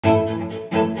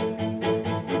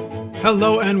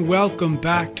Hello and welcome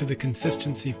back to the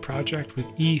Consistency Project with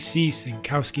E.C.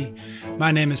 Sinkowski.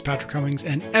 My name is Patrick Cummings,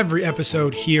 and every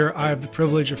episode here I have the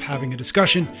privilege of having a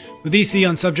discussion with E.C.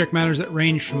 on subject matters that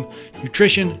range from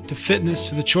nutrition to fitness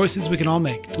to the choices we can all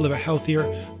make to live a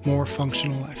healthier, more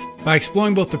functional life. By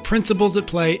exploring both the principles at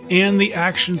play and the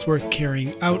actions worth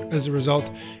carrying out as a result,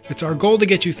 it's our goal to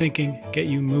get you thinking, get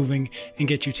you moving, and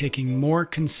get you taking more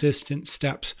consistent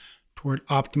steps toward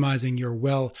optimizing your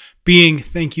well-being.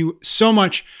 Thank you so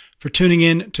much for tuning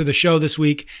in to the show this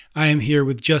week. I am here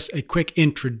with just a quick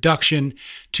introduction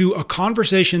to a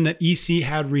conversation that EC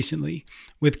had recently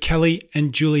with Kelly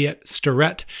and Juliet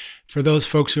Starrett. For those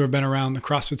folks who have been around the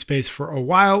CrossFit space for a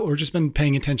while or just been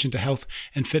paying attention to health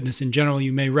and fitness in general,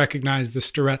 you may recognize the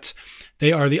Starretts.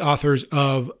 They are the authors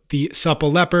of The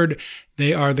Supple Leopard.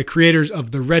 They are the creators of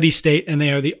The Ready State, and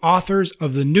they are the authors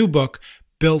of the new book,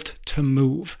 Built to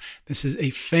Move. This is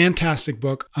a fantastic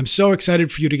book. I'm so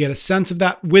excited for you to get a sense of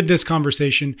that with this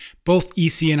conversation. Both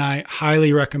EC and I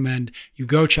highly recommend you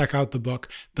go check out the book.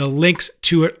 The links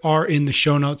to it are in the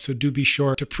show notes, so do be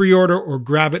sure to pre-order or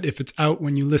grab it if it's out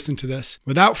when you listen to this.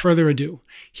 Without further ado,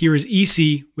 here is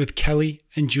EC with Kelly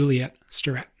and Juliet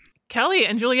Starrett. Kelly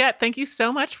and Juliet, thank you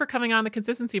so much for coming on the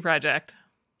Consistency Project.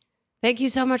 Thank you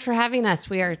so much for having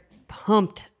us. We are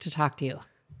pumped to talk to you.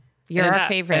 You're our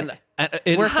favorite.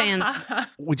 We're fans.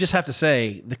 We just have to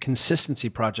say, the Consistency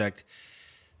Project,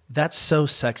 that's so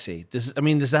sexy. Does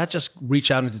that just reach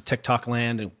out into TikTok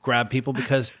land and grab people?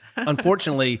 Because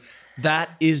unfortunately, that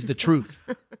is the truth.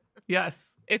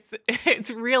 Yes,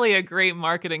 it's really a great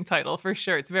marketing title for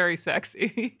sure. It's very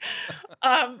sexy.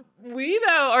 We,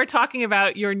 though, are talking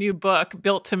about your new book,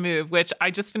 Built to Move, which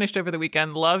I just finished over the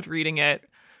weekend, loved reading it.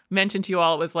 Mentioned to you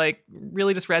all, it was like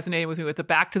really just resonating with me with the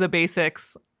back to the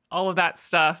basics, all of that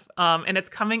stuff. And it's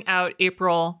coming out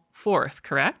April 4th,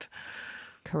 correct?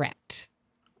 Correct.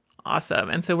 Awesome.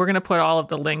 And so we're going to put all of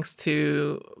the links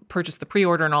to purchase the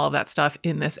pre-order and all of that stuff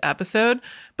in this episode.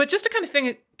 But just to kind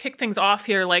of kick things off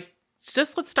here, let's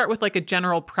start with a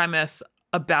general premise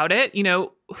about it. You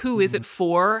know, who is it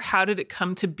for? How did it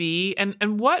come to be?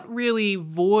 And what really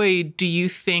void do you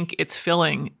think it's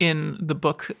filling in the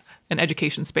book and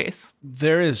education space?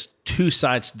 There is two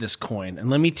sides to this coin, and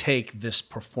let me take this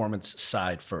performance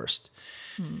side first.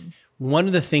 One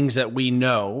of the things that we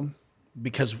know,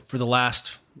 because for the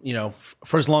last,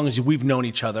 for as long as we've known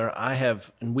each other,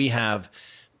 we have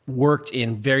worked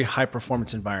in very high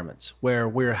performance environments where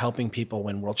we're helping people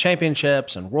win world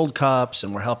championships and world cups,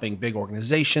 and we're helping big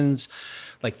organizations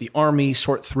like the Army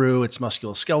sort through its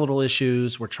musculoskeletal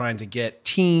issues. We're trying to get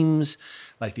teams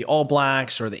like the All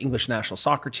Blacks or the English national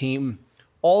soccer team,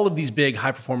 all of these big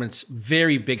high performance,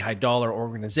 very big high dollar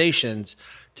organizations,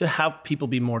 to have people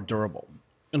be more durable.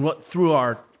 And through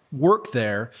our work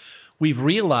there, we've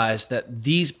realized that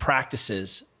these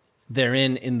practices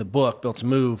therein in the book, Built to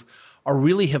Move,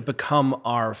 really have become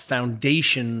our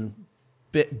foundation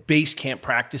base camp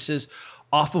practices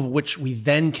off of which we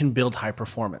then can build high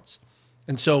performance.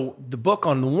 And so the book,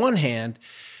 on the one hand,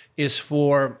 is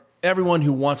for everyone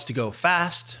who wants to go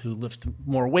fast, who lift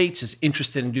more weights, is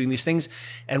interested in doing these things.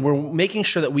 And we're making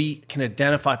sure that we can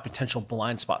identify potential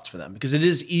blind spots for them, because it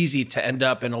is easy to end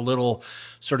up in a little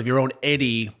sort of your own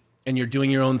eddy, and you're doing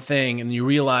your own thing, and you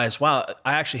realize, wow,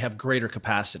 I actually have greater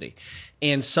capacity.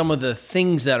 And some of the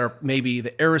things that are maybe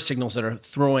the error signals that are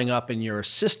throwing up in your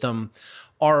system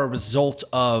are a result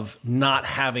of not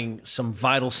having some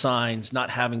vital signs,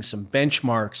 not having some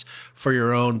benchmarks for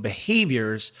your own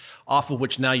behaviors, off of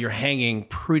which now you're hanging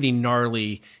pretty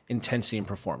gnarly intensity and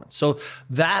performance. So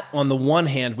that, on the one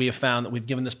hand, we have found that we've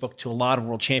given this book to a lot of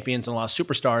world champions and a lot of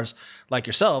superstars like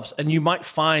yourselves, and you might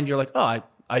find you're like, oh,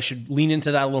 I should lean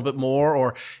into that a little bit more,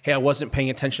 or, hey, I wasn't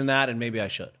paying attention to that, and maybe I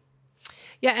should.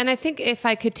 Yeah, and I think if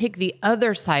I could take the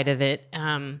other side of it,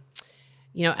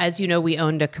 as you know, we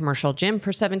owned a commercial gym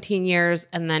for 17 years.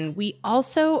 And then we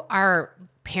also are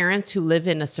parents who live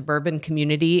in a suburban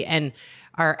community and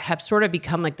have sort of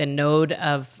become like the node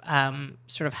of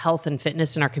sort of health and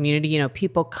fitness in our community. You know,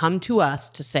 people come to us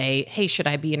to say, hey, should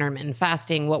I be intermittent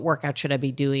fasting? What workout should I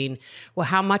be doing? Well,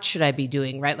 how much should I be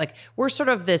doing? Right? Like, we're sort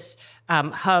of this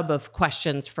hub of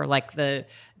questions for like the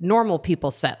normal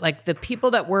people set, like the people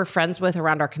that we're friends with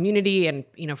around our community, and,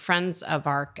 friends of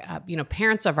our,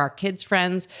 parents of our kids'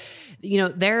 friends.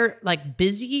 They're like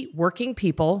busy working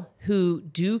people who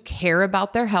do care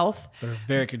about their health. They're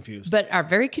very confused. But are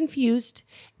very confused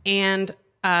and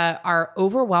are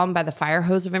overwhelmed by the fire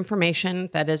hose of information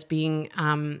that is being,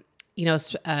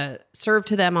 served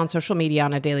to them on social media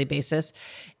on a daily basis.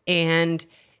 And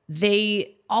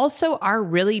they also are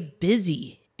really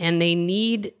busy and they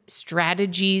need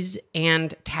strategies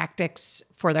and tactics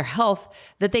for their health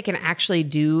that they can actually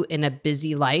do in a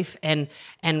busy life and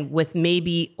with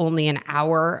maybe only an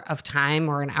hour of time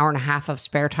or an hour and a half of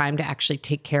spare time to actually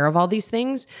take care of all these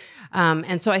things.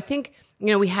 And so I think,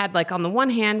 we had like on the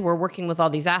one hand, we're working with all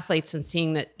these athletes and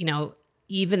seeing that,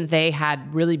 even they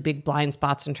had really big blind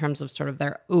spots in terms of sort of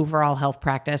their overall health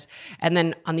practice. And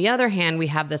then on the other hand, we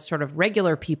have this sort of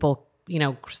regular people,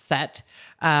 set.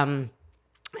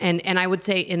 And I would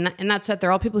say in that set,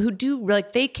 they're all people who do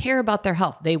like, they care about their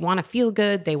health. They want to feel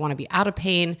good. They want to be out of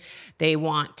pain. They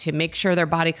want to make sure their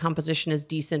body composition is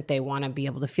decent. They want to be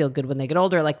able to feel good when they get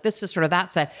older. Like this is sort of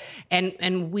that set.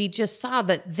 And we just saw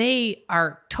that they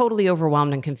are totally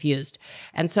overwhelmed and confused.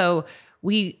 And so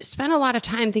we spent a lot of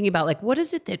time thinking about like, what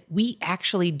is it that we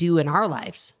actually do in our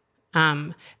lives?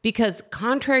 Because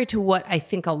contrary to what I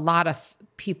think a lot of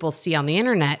people see on the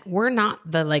internet, we're not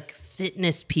the like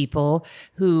fitness people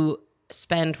who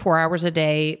spend 4 hours a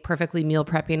day perfectly meal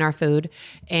prepping our food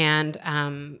and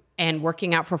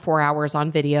working out for 4 hours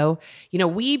on video.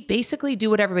 We basically do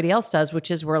what everybody else does,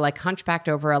 which is we're like hunchbacked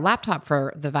over a laptop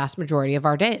for the vast majority of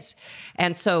our days.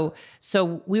 And so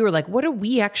we were like, what are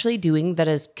we actually doing that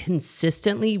has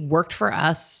consistently worked for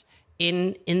us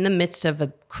in the midst of a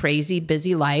crazy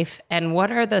busy life? And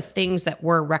what are the things that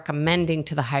we're recommending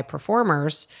to the high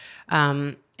performers?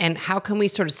 And how can we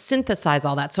sort of synthesize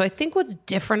all that? So I think what's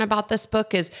different about this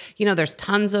book is, there's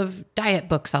tons of diet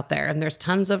books out there and there's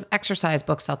tons of exercise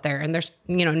books out there. And there's,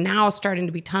 now starting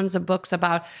to be tons of books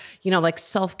about, like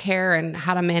self-care and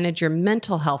how to manage your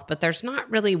mental health. But there's not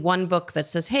really one book that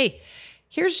says, hey,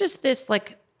 here's just this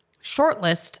like short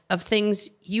list of things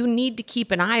you need to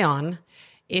keep an eye on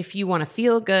if you want to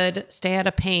feel good, stay out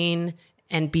of pain,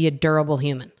 and be a durable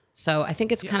human. So I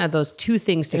think it's kind of those two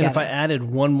things together. And if I added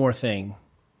one more thing,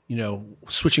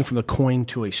 switching from the coin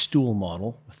to a stool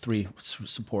model with 3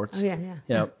 supports. Oh,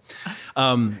 yeah.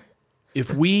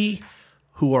 If we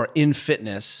who are in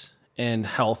fitness and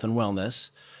health and wellness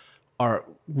are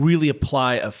really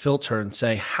apply a filter and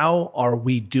say, how are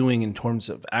we doing in terms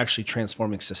of actually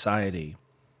transforming society?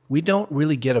 We don't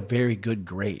really get a very good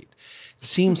grade. It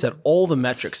seems that all the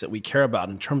metrics that we care about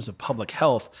in terms of public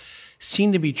health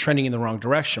seem to be trending in the wrong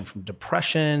direction, from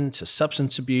depression to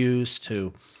substance abuse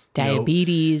to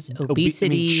diabetes,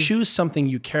 obesity. Choose something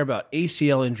you care about.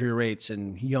 ACL injury rates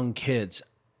in young kids.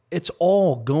 It's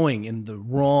all going in the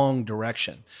wrong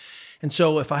direction. And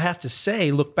so if I have to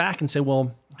say, look back and say,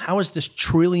 well, how is this $1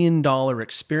 trillion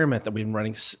experiment that we've been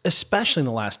running, especially in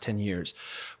the last 10 years,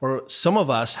 where some of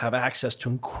us have access to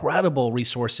incredible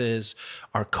resources,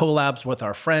 our collabs with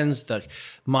our friends. If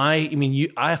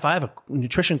I have a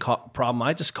nutrition problem,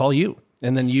 I just call you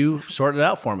and then you sort it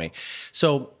out for me.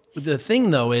 So the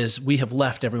thing, though, is we have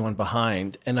left everyone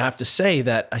behind. And I have to say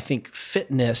that I think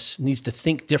fitness needs to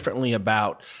think differently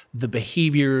about the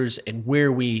behaviors and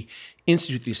where we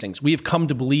institute these things. We have come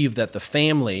to believe that the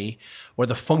family or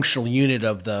the functional unit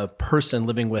of the person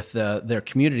living with their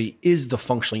community is the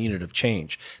functional unit of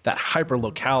change. That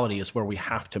hyperlocality is where we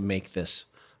have to make this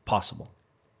possible.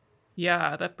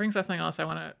 Yeah, that brings up something else I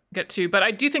want to get to. But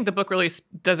I do think the book really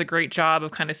does a great job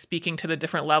of kind of speaking to the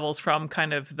different levels, from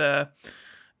kind of the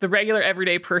regular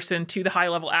everyday person to the high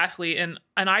level athlete. And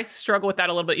I struggle with that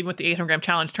a little bit, even with the 800-gram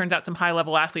challenge. Turns out some high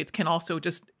level athletes can also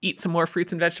just eat some more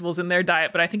fruits and vegetables in their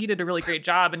diet. But I think you did a really great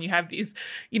job. And you have these,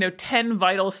 10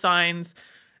 vital signs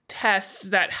tests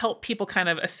that help people kind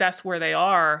of assess where they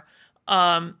are.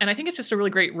 And I think it's just a really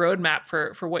great roadmap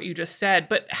for what you just said.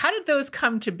 But how did those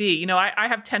come to be? I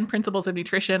have 10 principles of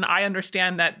nutrition. I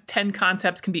understand that 10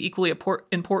 concepts can be equally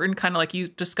important, kind of like you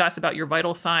discuss about your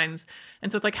vital signs.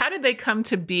 And so it's like, how did they come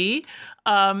to be?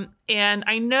 And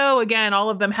I know, again, all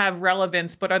of them have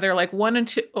relevance, but are there like one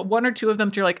or two of them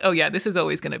that you're like, oh yeah, this is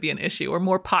always going to be an issue, or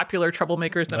more popular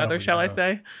troublemakers than others, shall I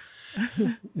say?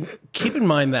 Keep in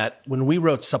mind that when we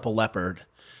wrote Supple Leopard,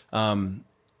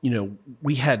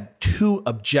 we had 2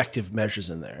 objective measures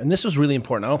in there. And this was really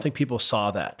important. I don't think people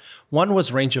saw that. One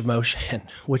was range of motion,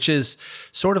 which is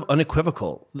sort of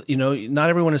unequivocal. Not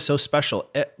everyone is so special.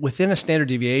 Within a standard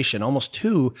deviation, almost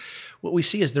 2, what we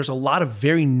see is there's a lot of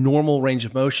very normal range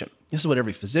of motion. This is what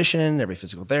every physician, every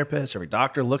physical therapist, every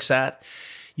doctor looks at.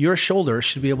 Your shoulder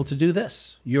should be able to do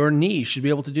this. Your knee should be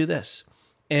able to do this.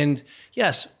 And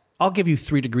yes, I'll give you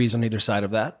 3 degrees on either side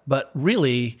of that. But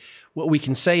really, what we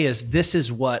can say is this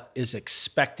is what is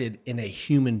expected in a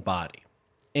human body.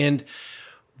 And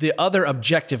the other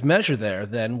objective measure there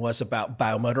then was about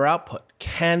biomotor output.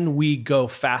 Can we go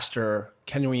faster?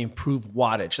 Can we improve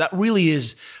wattage? That really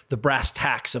is the brass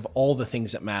tacks of all the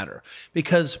things that matter.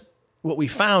 Because what we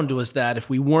found was that if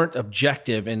we weren't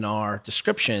objective in our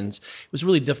descriptions, it was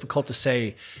really difficult to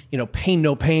say, pain,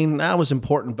 no pain, that was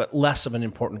important, but less of an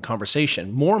important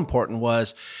conversation. More important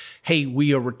was, hey,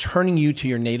 we are returning you to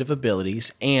your native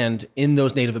abilities, and in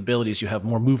those native abilities, you have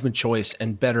more movement choice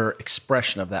and better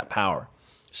expression of that power.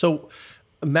 So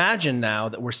imagine now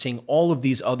that we're seeing all of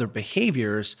these other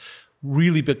behaviors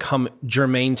really become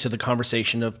germane to the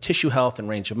conversation of tissue health and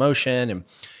range of motion.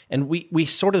 And we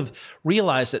sort of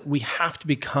realize that we have to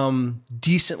become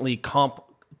decently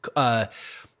competent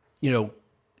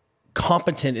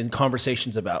in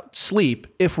conversations about sleep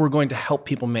if we're going to help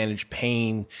people manage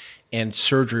pain and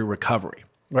surgery recovery.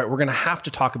 Right? We're going to have to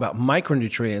talk about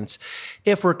micronutrients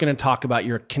if we're going to talk about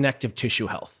your connective tissue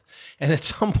health. And at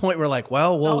some point we're like,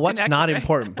 well, what's not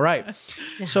important? Right.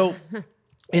 So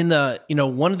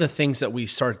one of the things that we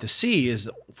started to see is,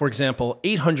 for example,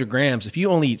 800 grams, if you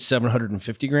only eat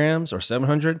 750 grams or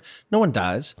 700, no one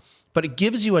dies, but it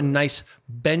gives you a nice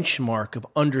benchmark of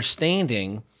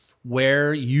understanding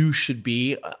where you should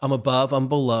be. I'm above, I'm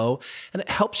below, and it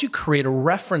helps you create a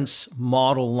reference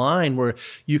model line where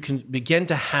you can begin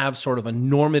to have sort of a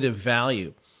normative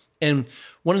value. And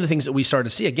one of the things that we started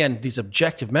to see, again, these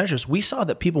objective measures, we saw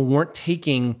that people weren't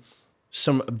taking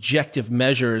some objective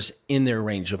measures in their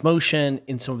range of motion,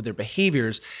 in some of their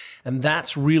behaviors. And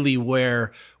that's really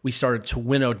where we started to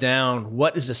winnow down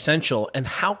what is essential and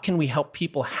how can we help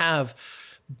people have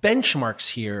benchmarks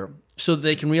here so that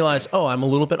they can realize, oh, I'm a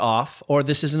little bit off, or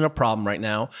this isn't a problem right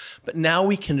now. But now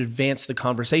we can advance the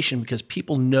conversation because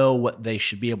people know what they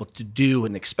should be able to do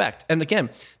and expect. And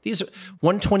again, these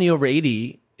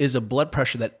 120/80 is a blood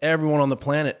pressure that everyone on the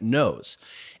planet knows.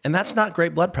 And that's not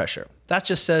great blood pressure. That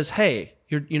just says, hey,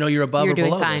 you're above or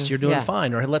below this. You're doing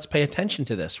fine. Or let's pay attention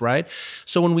to this, right?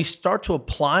 So when we start to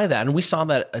apply that, and we saw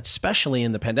that especially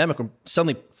in the pandemic, when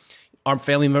suddenly our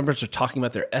family members are talking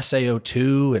about their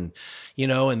SaO2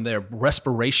 and their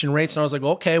respiration rates. And I was like,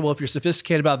 okay, well, if you're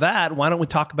sophisticated about that, why don't we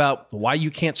talk about why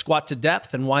you can't squat to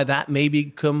depth and why that may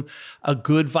become a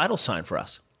good vital sign for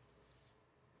us?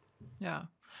 Yeah.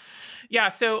 Yeah.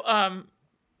 So,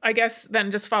 I guess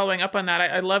then just following up on that,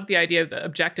 I love the idea of the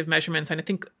objective measurements. And I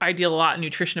think I deal a lot in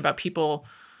nutrition about people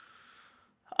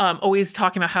always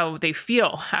talking about how they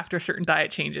feel after certain diet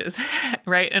changes,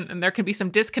 right? And there can be some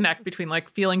disconnect between like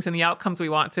feelings and the outcomes we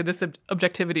want. So this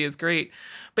objectivity is great.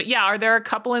 But yeah, are there a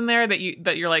couple in there that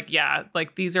you're like, yeah,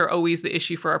 like these are always the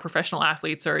issue for our professional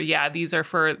athletes, or yeah, these are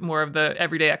for more of the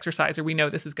everyday exerciser. We know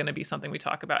this is going to be something we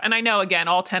talk about. And I know, again,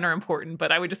 all 10 are important,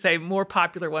 but I would just say more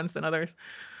popular ones than others.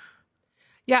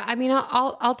 Yeah, I mean,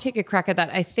 I'll take a crack at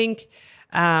that. I think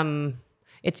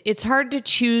it's hard to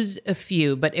choose a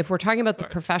few, but if we're talking about the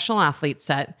professional athlete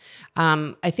set,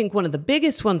 I think one of the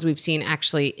biggest ones we've seen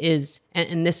actually is,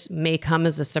 and this may come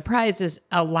as a surprise, is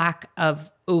a lack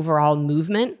of overall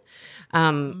movement.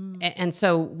 And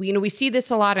so we see this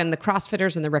a lot in the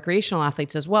CrossFitters and the recreational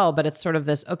athletes as well, but it's sort of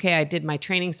this, okay, I did my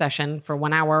training session for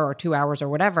 1 hour or 2 hours or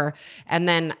whatever, and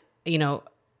then,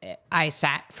 I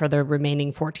sat for the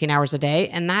remaining 14 hours a day.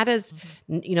 And that is,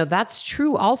 that's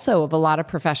true also of a lot of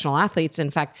professional athletes.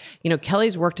 In fact,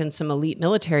 Kelly's worked in some elite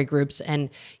military groups, and,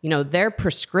 their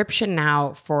prescription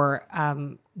now for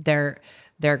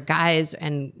their guys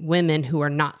and women who are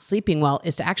not sleeping well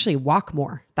is to actually walk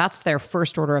more. That's their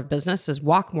first order of business, is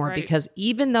walk more, because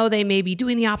even though they may be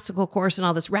doing the obstacle course and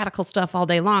all this radical stuff all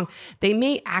day long, they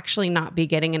may actually not be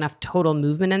getting enough total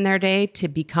movement in their day to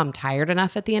become tired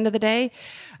enough at the end of the day.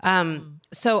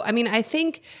 So, I mean, I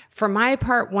think for my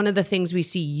part, one of the things we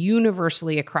see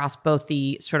universally across both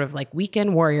the sort of like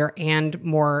weekend warrior and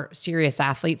more serious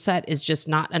athlete set is just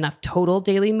not enough total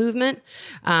daily movement.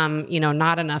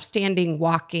 Not enough standing,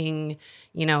 walking,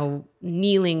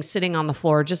 kneeling, sitting on the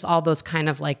floor, just all those kind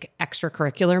of like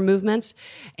extracurricular movements.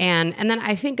 And then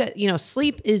I think,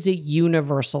 sleep is a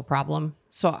universal problem.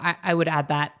 So I would add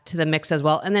that to the mix as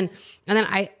well. And then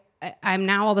I'm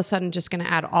now all of a sudden just going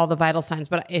to add all the vital signs.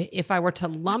 But if I were to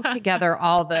lump together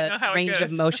all the range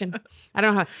of motion, I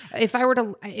don't know how,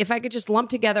 if I could just lump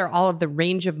together all of the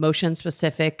range of motion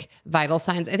specific vital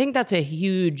signs, I think that's a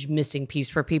huge missing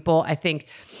piece for people. I think,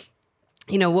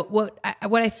 what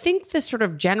I think the sort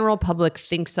of general public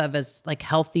thinks of as like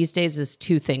health these days is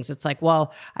two things. It's like,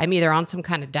 well, I'm either on some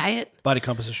kind of diet, body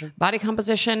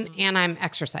composition, and I'm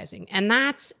exercising, and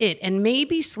that's it. And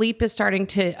maybe sleep is starting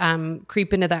to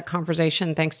creep into that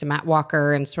conversation thanks to Matt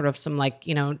Walker and sort of some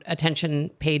attention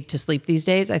paid to sleep these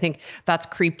days. I think that's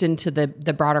creeped into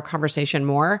the broader conversation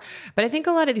more. But I think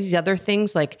a lot of these other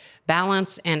things like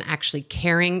balance and actually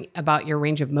caring about your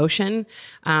range of motion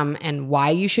and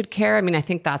why you should care. I mean, I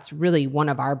think that's really one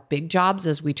of our big jobs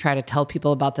as we try to tell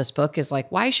people about this book is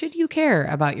like, why should you care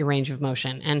about your range of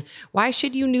motion? And why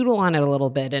should you noodle on it a little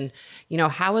bit? And,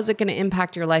 how is it going to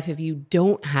impact your life if you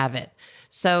don't have it?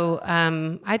 So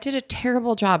I did a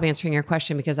terrible job answering your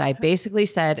question because I basically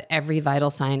said every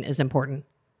vital sign is important.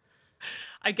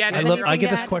 I get it. I get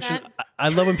this question. I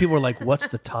love when people are like, what's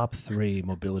the top 3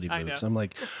 mobility moves? I'm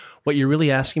like, what you're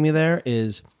really asking me there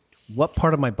is, what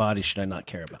part of my body should I not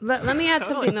care about? Let me add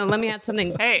something, though. Let me add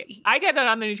something. Hey, I get that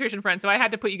on the nutrition front, so I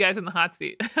had to put you guys in the hot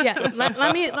seat. Yeah,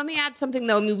 let me add something,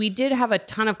 though. I mean, we did have a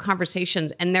ton of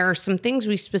conversations, and there are some things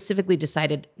we specifically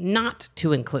decided not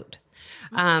to include.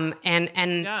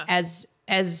 As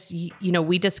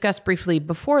we discussed briefly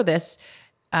before this,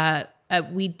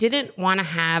 we didn't want to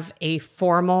have a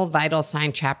formal vital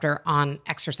sign chapter on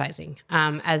exercising.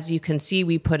 As you can see,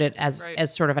 we put it as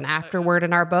sort of an afterword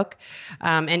in our book.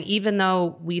 And even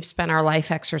though we've spent our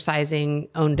life exercising,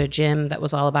 owned a gym that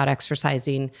was all about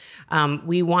exercising,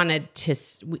 we wanted to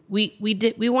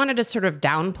sort of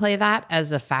downplay that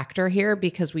as a factor here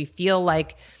because we feel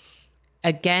like,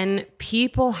 again,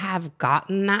 people have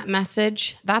gotten that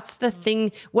message. That's the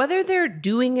thing. Whether they're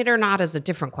doing it or not is a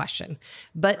different question.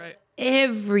 But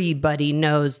everybody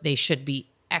knows they should be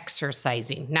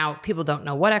exercising. Now, people don't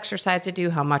know what exercise to do,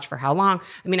 how much, for how long.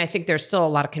 I mean, I think there's still a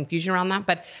lot of confusion around that,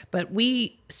 but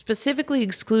we specifically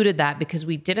excluded that because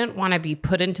we didn't want to be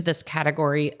put into this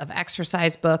category of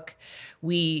exercise book.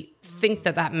 We think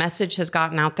that message has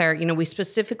gotten out there. We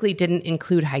specifically didn't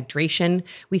include hydration.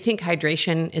 We think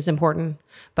hydration is important,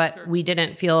 but we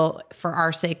didn't feel for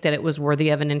our sake that it was worthy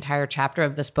of an entire chapter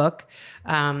of this book.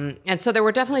 And so there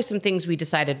were definitely some things we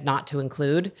decided not to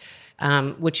include,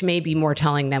 which may be more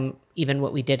telling than even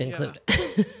what we did include.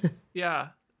 Yeah.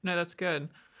 No, that's good.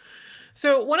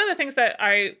 So one of the things that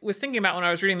I was thinking about when I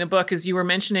was reading the book is you were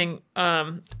mentioning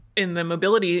in the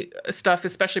mobility stuff,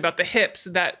 especially about the hips,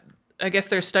 that I guess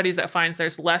there's studies that finds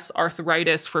there's less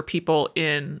arthritis for people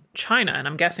in China. And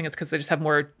I'm guessing it's because they just have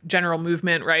more general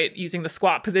movement, right? Using the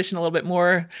squat position a little bit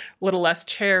more, a little less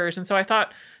chairs. And so I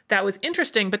thought that was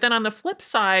interesting. But then on the flip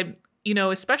side,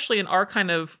 especially in our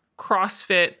kind of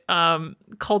CrossFit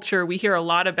culture, we hear a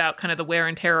lot about kind of the wear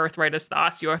and tear arthritis, the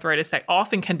osteoarthritis that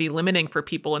often can be limiting for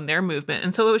people in their movement.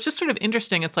 And so it was just sort of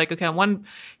interesting. It's like, okay, on one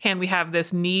hand, we have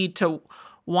this need to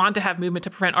want to have movement to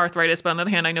prevent arthritis. But on the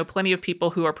other hand, I know plenty of people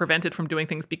who are prevented from doing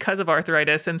things because of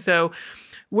arthritis. And so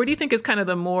where do you think is kind of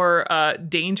the more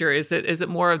danger? Is it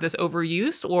more of this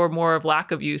overuse or more of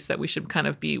lack of use that we should kind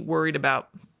of be worried about?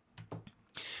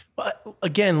 Well,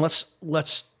 again,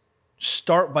 let's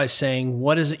start by saying,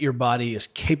 what is it your body is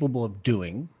capable of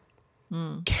doing?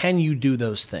 Can you do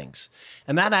those things?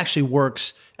 And that actually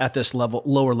works at this level,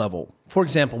 lower level. For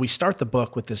example, we start the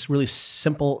book with this really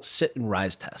simple sit and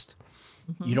rise test.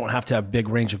 You don't have to have big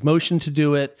range of motion to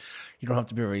do it. You don't have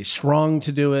to be very strong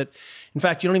to do it. In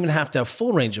fact, you don't even have to have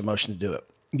full range of motion to do it.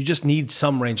 You just need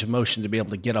some range of motion to be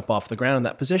able to get up off the ground in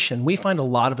that position. We find a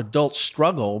lot of adults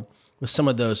struggle with some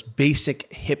of those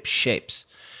basic hip shapes,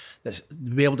 to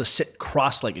be able to sit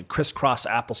cross-legged, crisscross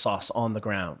applesauce on the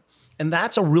ground. And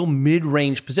that's a real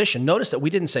mid-range position. Notice that we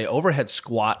didn't say overhead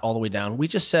squat all the way down. We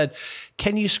just said,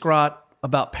 can you squat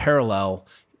about parallel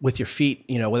with your feet,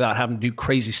 without having to do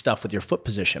crazy stuff with your foot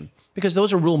position? Because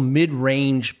those are real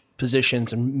mid-range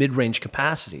positions and mid-range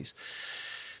capacities.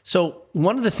 So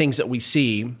one of the things that we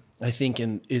see, I think,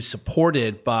 is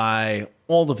supported by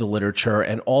all of the literature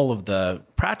and all of the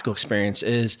practical experience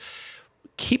is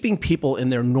keeping people in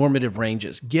their normative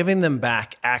ranges, giving them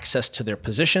back access to their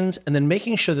positions, and then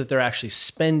making sure that they're actually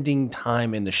spending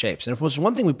time in the shapes. And if it was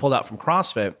one thing we pulled out from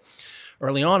CrossFit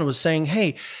early on, it was saying,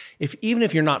 hey, even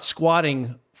if you're not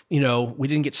squatting, we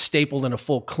didn't get stapled in a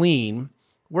full clean,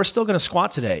 we're still going to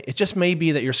squat today. It just may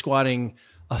be that you're squatting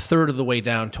a third of the way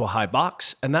down to a high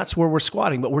box, and that's where we're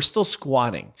squatting, but we're still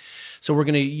squatting. So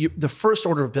the first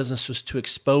order of business was to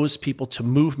expose people to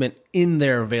movement in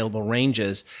their available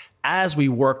ranges as we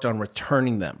worked on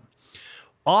returning them.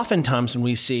 Oftentimes when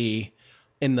we see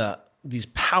in these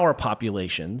power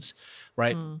populations,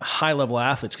 right, high level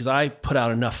athletes, because I put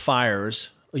out enough fires,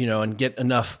 and get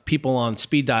enough people on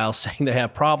speed dial saying they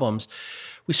have problems,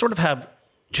 we sort of have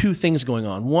two things going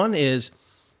on. One is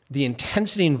the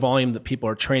intensity and volume that people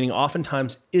are training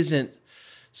oftentimes isn't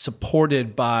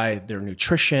supported by their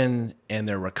nutrition and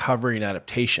their recovery and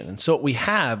adaptation. And so what we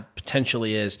have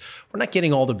potentially is we're not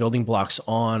getting all the building blocks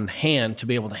on hand to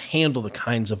be able to handle the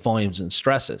kinds of volumes and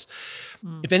stresses.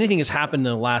 If anything has happened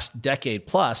in the last decade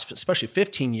plus, especially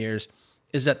 15 years,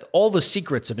 is that all the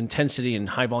secrets of intensity and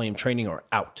high volume training are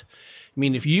out. I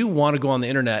mean, if you want to go on the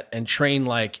internet and train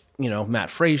like, Matt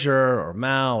Frazier or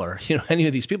Mal or, any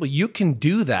of these people, you can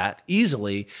do that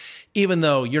easily, even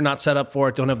though you're not set up for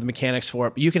it, don't have the mechanics for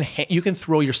it, but you can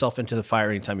throw yourself into the fire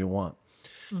anytime you want.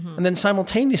 Mm-hmm. And then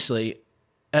simultaneously,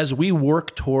 as we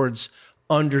work towards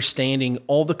understanding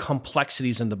all the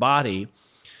complexities in the body,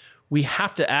 we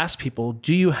have to ask people,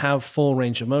 do you have full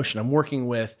range of motion? I'm working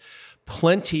with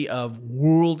plenty of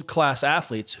world-class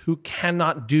athletes who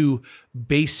cannot do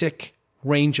basic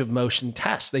range of motion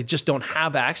tests. They just don't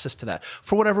have access to that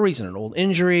for whatever reason, an old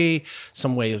injury,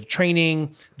 some way of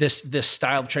training. This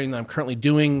style of training that I'm currently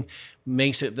doing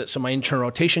makes it that so my internal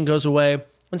rotation goes away.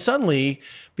 And suddenly,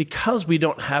 because we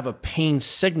don't have a pain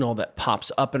signal that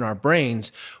pops up in our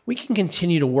brains, we can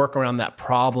continue to work around that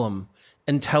problem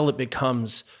until it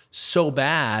becomes so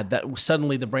bad that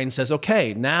suddenly the brain says,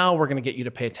 okay, now we're going to get you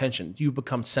to pay attention. You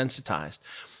become sensitized.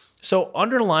 So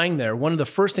underlying there, one of the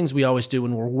first things we always do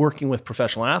when we're working with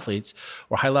professional athletes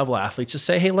or high-level athletes is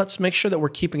say, hey, let's make sure that we're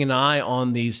keeping an eye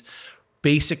on these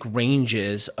basic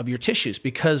ranges of your tissues,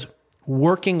 because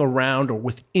working around or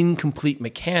with incomplete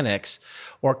mechanics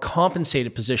or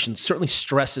compensated positions certainly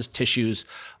stresses tissues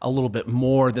a little bit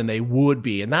more than they would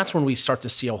be. And that's when we start to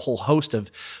see a whole host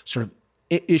of sort of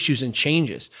issues and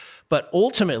changes. But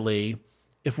ultimately,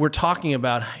 if we're talking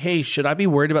about, hey, should I be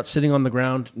worried about sitting on the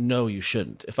ground? No, you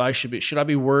shouldn't. Should I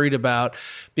be worried about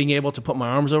being able to put my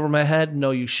arms over my head?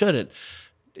 No, you shouldn't.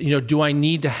 Do I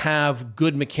need to have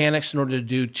good mechanics in order to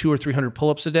do 200 or 300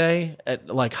 pull-ups a day at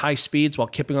like high speeds while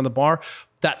kipping on the bar?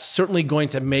 That's certainly going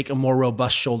to make a more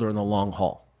robust shoulder in the long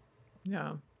haul.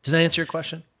 Yeah. Does that answer your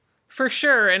question? For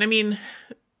sure. And I mean,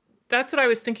 that's what I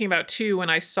was thinking about too when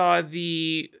I saw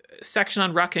the section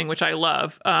on rucking, which I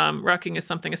love. Rucking is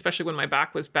something, especially when my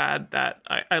back was bad, that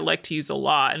I like to use a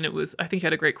lot. And I think you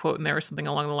had a great quote in there or something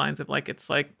along the lines of like, it's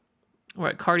like,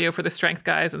 what, cardio for the strength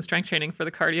guys and strength training for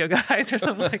the cardio guys or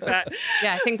something like that.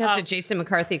 Yeah, I think that's a Jason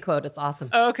McCarthy quote. It's awesome.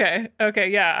 Okay.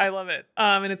 Yeah, I love it.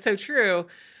 And it's so true.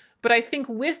 But I think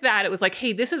with that, it was like,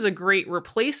 hey, this is a great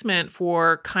replacement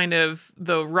for kind of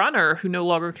the runner who no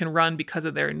longer can run because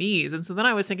of their knees. And so then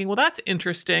I was thinking, well, that's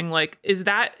interesting. Like, is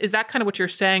that kind of what you're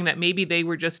saying, that maybe they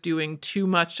were just doing too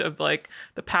much of like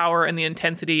the power and the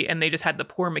intensity and they just had the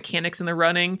poor mechanics in the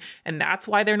running and that's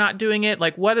why they're not doing it?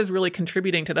 Like, what is really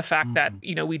contributing to the fact that,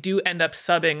 we do end up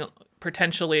subbing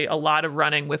potentially a lot of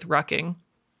running with rucking?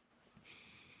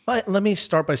 Well, let me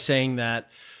start by saying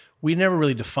that we never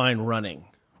really define running.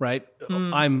 Right?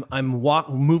 I'm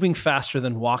moving faster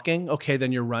than walking. Okay,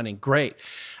 then you're running. Great.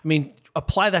 I mean,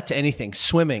 apply that to anything.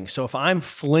 Swimming. So if I'm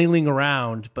flailing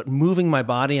around but moving my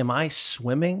body, am I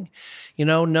swimming?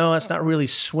 No, that's not really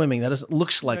swimming.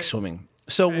 Looks like swimming.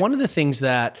 So one of the things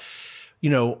that,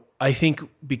 I think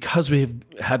because we've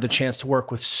had the chance to work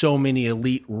with so many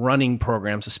elite running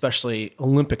programs, especially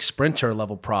Olympic sprinter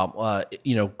level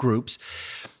groups,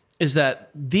 is that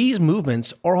these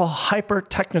movements are all hyper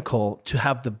technical to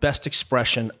have the best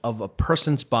expression of a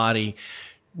person's body,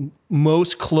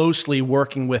 most closely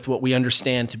working with what we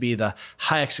understand to be the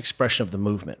highest expression of the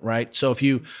movement, right? So if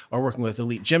you are working with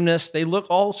elite gymnasts, they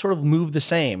all sort of move the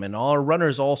same, and all our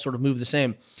runners all sort of move the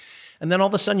same. And then all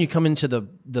of a sudden you come into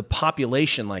the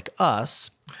population like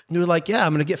us, and you're like, yeah,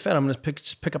 I'm going to get fit. I'm going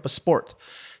to pick up a sport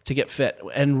to get fit,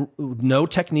 and no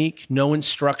technique, no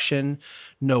instruction,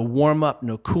 no warm up,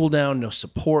 no cool down, no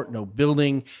support, no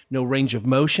building, no range of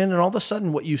motion. And all of a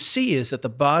sudden what you see is that the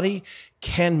body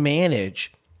can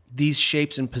manage these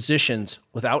shapes and positions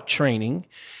without training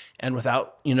and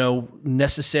without,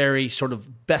 necessary sort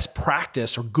of best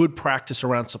practice or good practice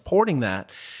around supporting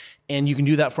that. And you can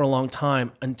do that for a long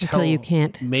time until you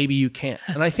can't. Maybe you can't.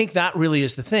 And I think that really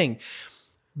is the thing.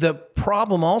 The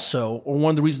problem also, or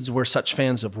one of the reasons we're such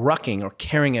fans of rucking or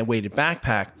carrying a weighted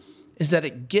backpack, is that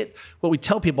what we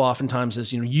tell people oftentimes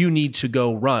is, you need to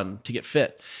go run to get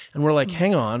fit. And we're like,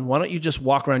 hang on, why don't you just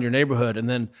walk around your neighborhood and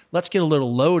then let's get a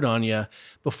little load on you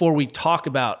before we talk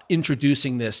about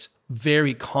introducing this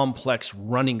very complex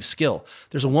running skill.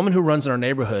 There's a woman who runs in our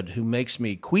neighborhood who makes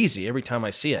me queasy every time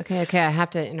I see it. Okay, I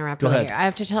have to interrupt Go ahead. here. I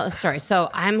have to tell a story. So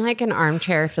I'm like an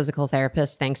armchair physical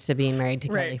therapist thanks to being married to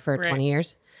Kelly for 20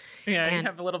 years. Yeah, And you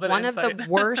have a little bit one of insight. the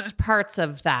worst parts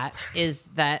of that is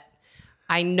that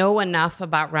I know enough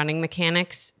about running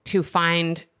mechanics to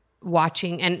find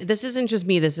watching, and this isn't just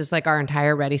me, this is like our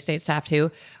entire Ready State staff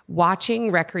too,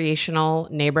 watching recreational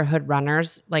neighborhood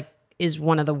runners like is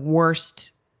one of the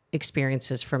worst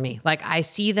experiences for me. Like I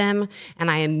see them and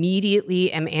I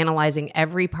immediately am analyzing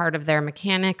every part of their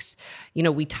mechanics. You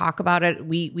know, we talk about it.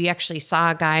 We actually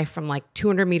saw a guy from like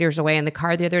 200 meters away in the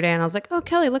car the other day, and I was like, oh,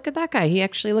 Kelly, look at that guy. He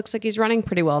actually looks like he's running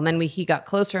pretty well. And then he got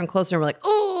closer and closer, and we're like,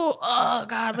 oh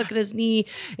God, look at his knee.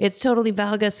 It's totally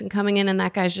valgus and coming in, and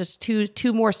that guy's just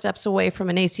two more steps away from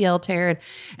an ACL tear.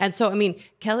 And so, I mean,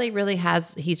 Kelly really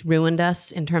he's ruined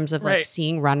us in terms of like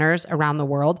seeing runners around the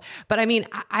world. But I mean,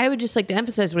 I would just like to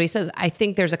emphasize what he says. I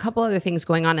think there's a couple other things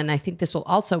going on, and I think this will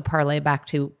also parlay back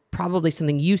to probably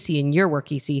something you see in your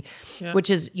work, EC, which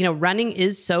is, you know, running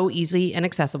is so easy and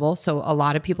accessible. So a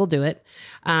lot of people do it.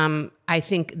 I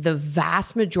think the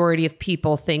vast majority of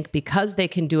people think because they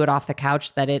can do it off the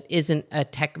couch that it isn't a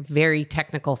very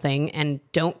technical thing, and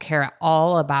don't care at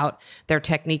all about their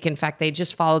technique. In fact, they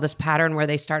just follow this pattern where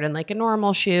they start in like a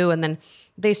normal shoe, and then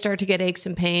they start to get aches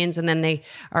and pains, and then they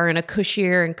are in a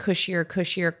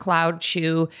cushier cloud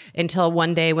shoe until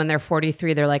one day when they're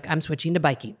 43, they're like, I'm switching to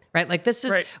biking, right? Like this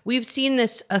is, we've seen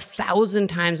this 1,000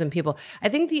 times in people. I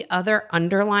think the other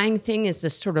underlying thing is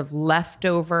this sort of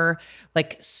leftover,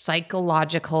 like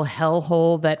psychological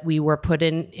hellhole that we were put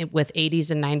in with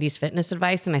 80s and 90s fitness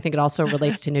advice. And I think it also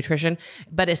relates to nutrition,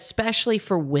 but especially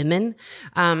for women.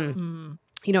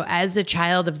 You know, as a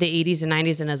child of the 80s and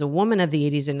 90s and as a woman of the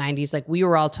 80s and 90s, like we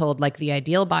were all told like the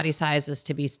ideal body size is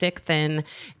to be stick thin,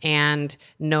 and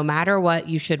no matter what,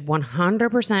 you should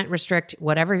 100% restrict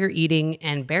whatever you're eating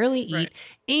and barely eat.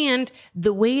 And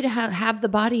the way to have the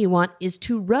body you want is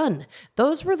to run.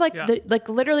 Those were like like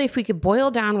literally, if we could boil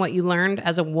down what you learned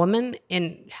as a woman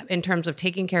in terms of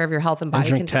taking care of your health and body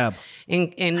drink tab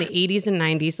in the 80s and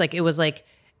 90s, like it was like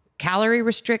calorie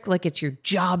restrict, like it's your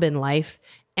job in life,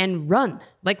 and run.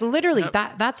 Like literally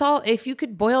that's all. If you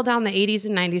could boil down the 80s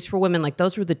and 90s for women, like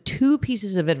those were the two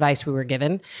pieces of advice we were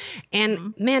given.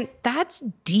 And man, that's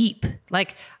deep.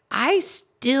 Like I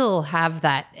still have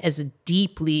that as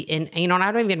deeply in, you know, and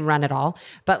I don't even run at all,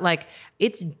 but like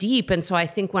it's deep. And so I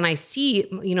think when I see,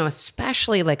 you know,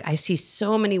 especially like I see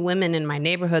so many women in my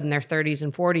neighborhood in their 30s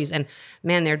and 40s, and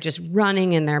man, they're just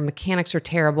running and their mechanics are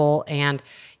terrible. And,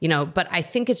 you know, but I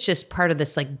think it's just part of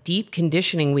this like deep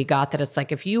conditioning we got, that it's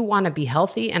like, if you want to be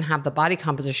healthy and have the body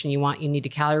composition you want, you need to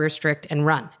calorie restrict and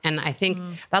run. And I think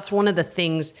that's one of the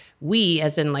things we,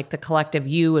 as in like the collective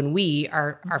you and we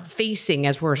are facing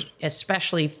as we're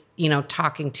especially, you know,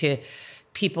 talking to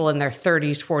people in their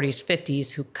 30s, 40s,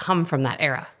 50s who come from that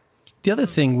era. The other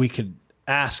thing we could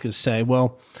ask is say,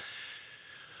 well,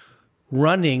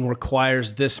 running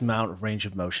requires this amount of range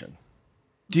of motion.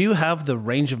 Do you have the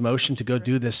range of motion to go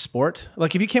do this sport?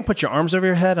 Like if you can't put your arms over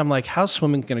your head, I'm like, how's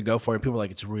swimming going to go for you? People are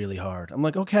like, it's really hard. I'm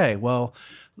like, okay, well,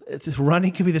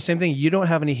 running could be the same thing. You don't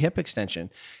have any hip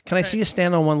extension. Can I see you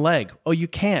stand on one leg? Oh, you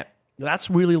can't.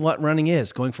 That's really what running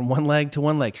is, going from one leg to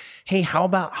one leg. Hey, how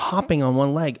about hopping on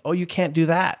one leg? Oh, you can't do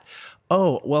that.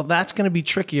 Oh, well, that's going to be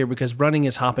trickier because running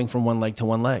is hopping from one leg to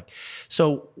one leg.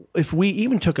 So if we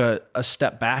even took a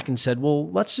step back and said, well,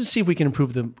 let's just see if we can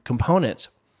improve the components,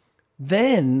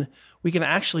 then we can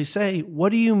actually say, what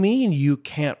do you mean you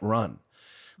can't run?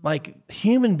 Like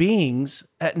human beings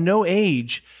at no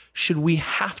age should we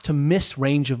have to miss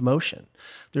range of motion.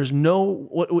 There's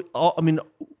no, I mean,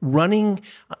 running,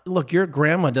 look, your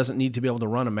grandma doesn't need to be able to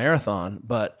run a marathon,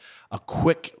 but a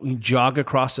quick jog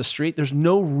across the street, there's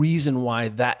no reason why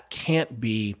that can't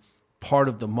be part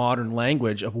of the modern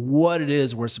language of what it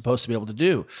is we're supposed to be able to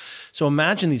do. So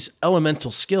imagine these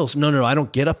elemental skills. No, I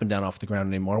don't get up and down off the ground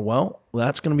anymore. Well,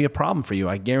 that's going to be a problem for you,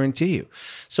 I guarantee you.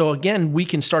 So again, we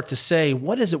can start to say,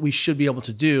 what is it we should be able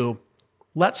to do?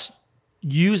 Let's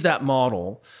use that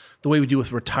model the way we do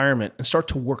with retirement and start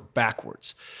to work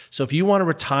backwards. So if you want to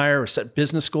retire or set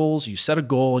business goals, you set a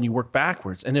goal and you work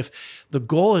backwards. And if the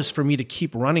goal is for me to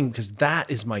keep running because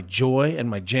that is my joy and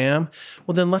my jam,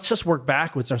 well, then let's just work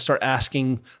backwards and start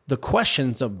asking the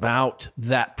questions about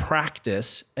that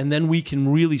practice. And then we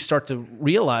can really start to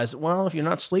realize, well, if you're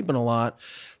not sleeping a lot,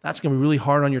 that's going to be really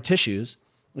hard on your tissues.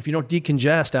 If you don't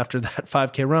decongest after that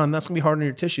 5K run, that's going to be hard on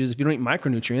your tissues. If you don't eat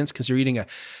micronutrients because you're eating a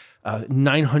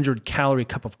 900 calorie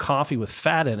cup of coffee with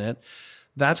fat in it,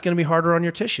 that's going to be harder on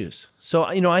your tissues.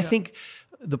 So, you know, I think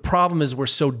the problem is we're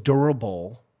so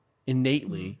durable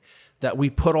innately that we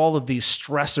put all of these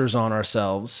stressors on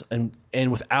ourselves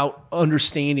and without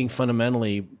understanding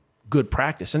fundamentally good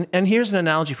practice. And here's an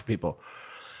analogy for people.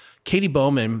 Katie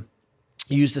Bowman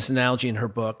used this analogy in her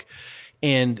book,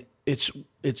 and it's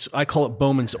I call it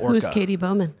Bowman's Orca. Who's Katie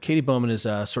Bowman? Katie Bowman is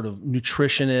a sort of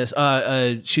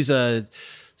nutritionist. She's a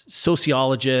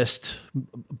sociologist,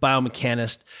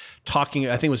 biomechanist, talking,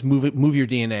 I think it was Move Your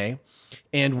DNA.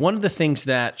 And one of the things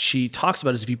that she talks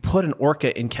about is if you put an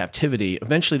orca in captivity,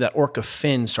 eventually that orca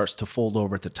fin starts to fold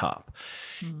over at the top.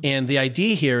 And the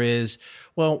idea here is,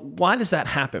 well, why does that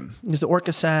happen? Is the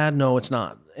orca sad? No, it's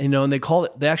not. And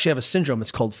they actually have a syndrome.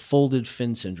 It's called folded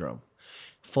fin syndrome.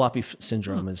 Floppy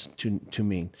syndrome is too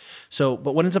mean. So,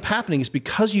 but what ends up happening is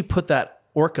because you put that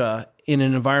orca in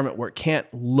an environment where it can't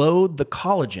load the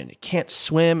collagen, it can't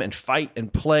swim and fight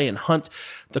and play and hunt,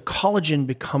 the collagen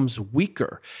becomes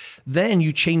weaker. Then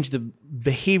you change the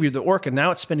behavior of the orca.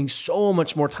 Now it's spending so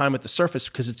much more time at the surface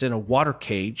because it's in a water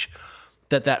cage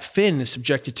that fin is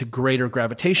subjected to greater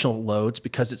gravitational loads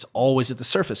because it's always at the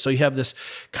surface. So you have this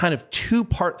kind of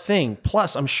two-part thing.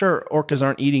 Plus, I'm sure orcas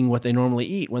aren't eating what they normally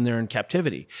eat when they're in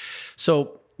captivity.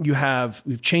 So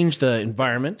you've changed the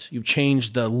environment, you've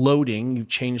changed the loading, you've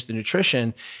changed the nutrition,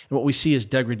 and what we see is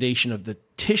degradation of the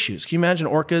tissues. Can you imagine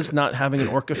orcas not having an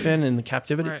orca fin in the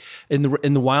captivity, right, in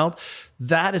the wild?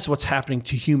 That is what's happening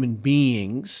to human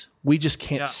beings. We just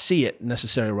can't see it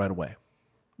necessarily right away.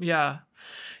 Yeah.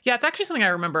 Yeah, it's actually something I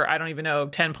remember, I don't even know,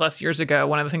 10 plus years ago,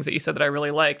 one of the things that you said that I really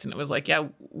liked, and it was like, yeah,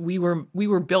 we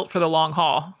were built for the long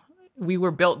haul. We were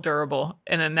built durable.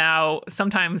 And then now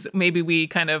sometimes maybe we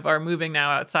kind of are moving now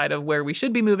outside of where we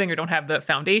should be moving or don't have the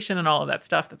foundation and all of that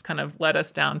stuff that's kind of led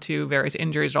us down to various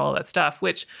injuries and all of that stuff,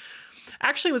 which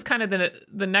actually was kind of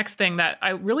the next thing that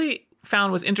I really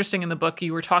found was interesting in the book.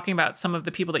 You were talking about some of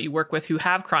the people that you work with who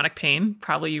have chronic pain.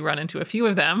 Probably you run into a few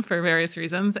of them for various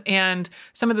reasons, and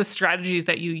some of the strategies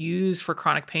that you use for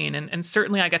chronic pain. And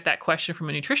certainly I get that question from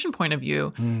a nutrition point of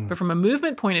view, but from a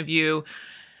movement point of view,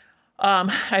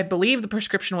 I believe the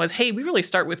prescription was, hey, we really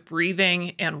start with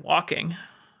breathing and walking.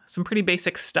 Some pretty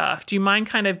basic stuff. Do you mind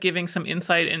kind of giving some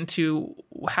insight into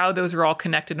how those are all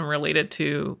connected and related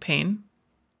to pain?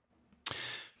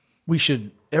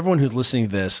 Everyone who's listening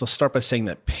to this, let's start by saying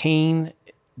that pain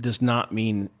does not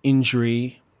mean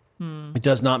injury. It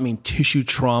does not mean tissue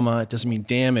trauma. It doesn't mean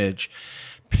damage.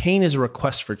 Pain is a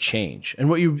request for change. And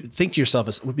what you think to yourself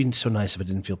is, it would be so nice if I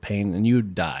didn't feel pain, and you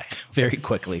would die very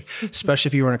quickly, especially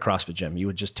if you were in a CrossFit gym. You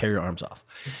would just tear your arms off.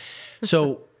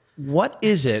 So what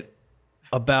is it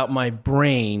about my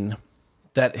brain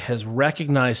that has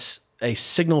recognized a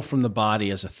signal from the body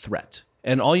as a threat?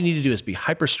 And all you need to do is be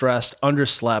hyper-stressed,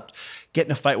 underslept, get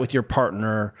in a fight with your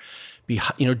partner,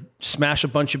 smash a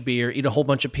bunch of beer, eat a whole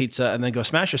bunch of pizza, and then go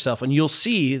smash yourself. And you'll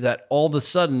see that all of a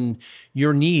sudden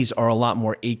your knees are a lot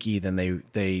more achy than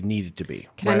they needed to be.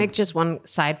 Can I make just one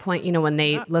side point? When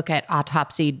they look at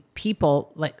autopsied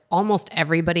people, like almost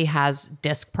everybody has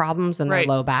disc problems in their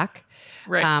low back.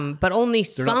 Right. But only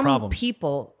some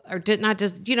people are not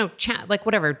just, like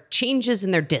whatever, changes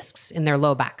in their discs in their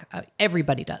low back.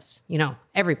 Everybody does,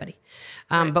 everybody.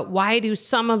 But why do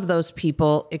some of those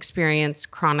people experience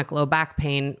chronic low back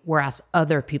pain, whereas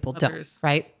other people don't,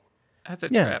 right? That's a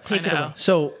trip. Take it away.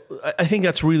 So I think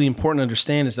that's really important to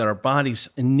understand, is that our bodies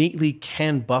innately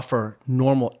can buffer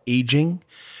normal aging.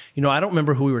 I don't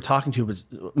remember who we were talking to, but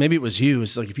maybe it was you.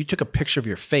 It's like if you took a picture of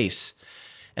your face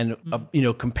and,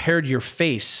 compared your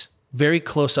face very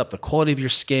close up, the quality of your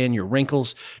skin, your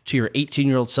wrinkles, to your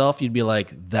 18-year-old self, you'd be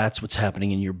like, that's what's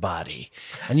happening in your body.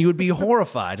 And you would be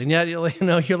horrified. And yet, you're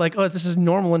like, oh, this is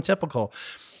normal and typical.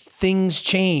 Things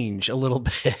change a little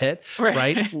bit,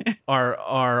 right?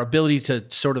 Our ability to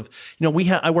sort of,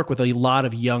 I work with a lot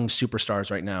of young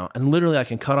superstars right now, and literally I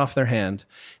can cut off their hand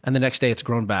and the next day it's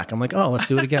grown back. I'm like, oh, let's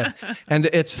do it again. And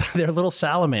they're little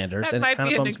salamanders. That and might it kind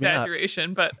be of an bums me out.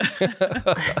 exaggeration, but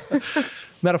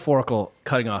Metaphorical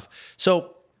cutting off.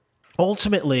 So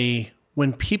ultimately,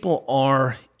 when people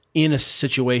are in a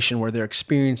situation where they're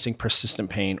experiencing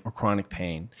persistent pain or chronic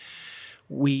pain,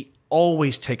 we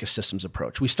always take a systems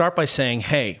approach. We start by saying,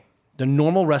 hey, the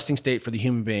normal resting state for the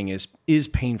human being is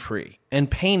pain-free. And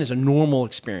pain is a normal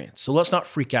experience. So let's not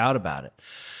freak out about it.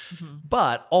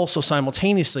 But also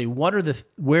simultaneously,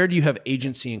 where do you have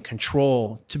agency and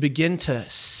control to begin to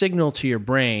signal to your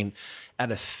brain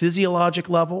at a physiologic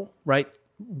level, right?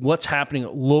 What's happening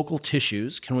at local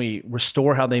tissues? Can we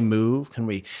restore how they move? Can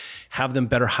we have them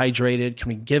better hydrated? Can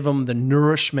we give them the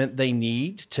nourishment they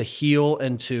need to heal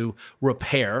and to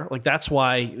repair? Like, that's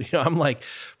why I'm like,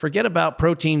 forget about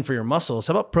protein for your muscles.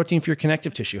 How about protein for your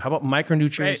connective tissue? How about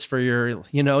micronutrients for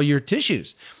your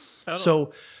tissues? Totally.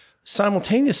 So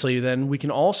simultaneously, then we can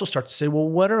also start to say, well,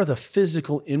 what are the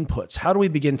physical inputs? How do we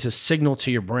begin to signal to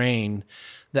your brain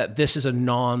that this is a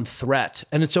non-threat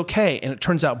and it's okay? And it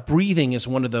turns out breathing is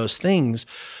one of those things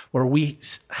where we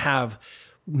have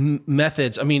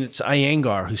methods. I mean, it's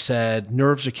Iyengar who said,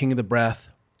 nerves are king of the breath,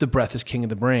 the breath is king of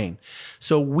the brain.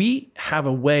 So we have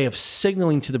a way of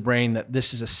signaling to the brain that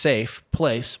this is a safe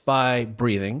place by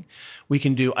breathing. We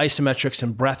can do isometrics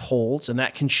and breath holds, and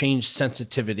that can change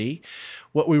sensitivity.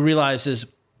 What we realize is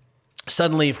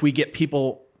suddenly if we get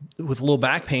people with low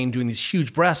back pain doing these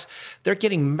huge breaths, they're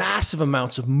getting massive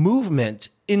amounts of movement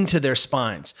into their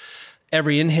spines.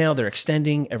 Every inhale, they're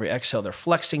extending. Every exhale, they're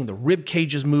flexing. The rib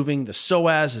cage is moving. The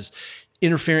psoas is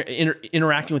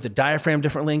interacting with the diaphragm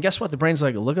differently. And guess what? The brain's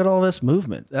like, look at all this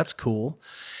movement. That's cool.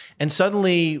 And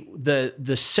suddenly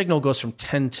the signal goes from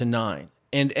 10 to 9.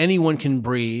 And anyone can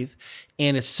breathe.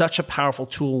 And it's such a powerful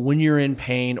tool when you're in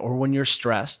pain or when you're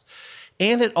stressed.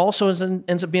 And it also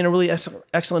ends up being a really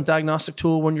excellent diagnostic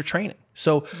tool when you're training.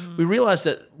 So we realized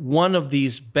that one of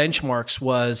these benchmarks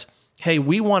was, hey,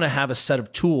 we want to have a set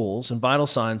of tools and vital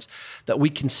signs that we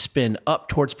can spin up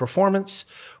towards performance.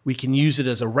 We can use it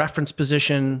as a reference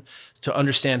position to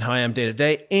understand how I am day to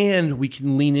day, and we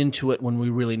can lean into it when we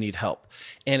really need help.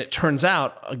 And it turns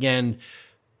out, again,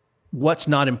 what's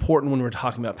not important when we're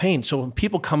talking about pain. So when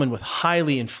people come in with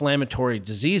highly inflammatory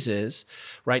diseases,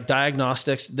 right,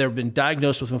 diagnostics, they've been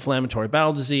diagnosed with inflammatory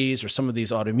bowel disease or some of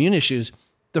these autoimmune issues,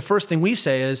 the first thing we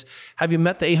say is, have you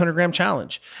met the 800-gram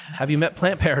challenge? Have you met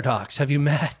plant paradox? Have you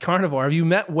met carnivore? Have you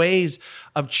met ways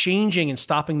of changing and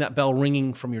stopping that bell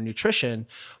ringing from your nutrition?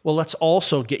 Well, let's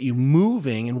also get you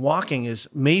moving, and walking is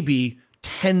maybe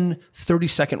 10,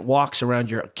 30-second walks around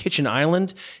your kitchen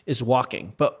island is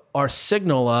walking. But our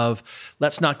signal of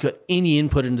let's not get any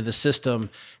input into the system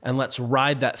and let's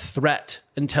ride that threat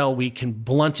until we can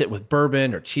blunt it with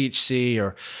bourbon or THC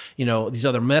or, these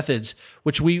other methods,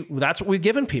 that's what we've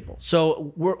given people.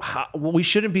 So we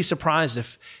shouldn't be surprised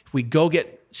if we go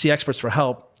see experts for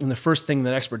help and the first thing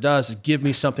that expert does is give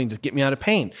me something to get me out of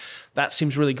pain. That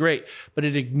seems really great, but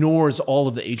it ignores all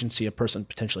of the agency a person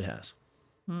potentially has.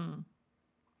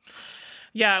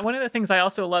 Yeah, one of the things I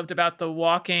also loved about the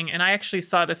walking, and I actually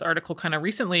saw this article kind of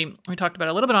recently, we talked about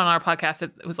it a little bit on our podcast,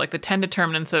 it was like the 10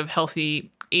 determinants of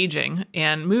healthy aging,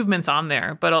 and movement's on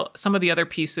there, but some of the other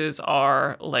pieces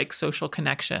are like social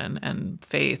connection and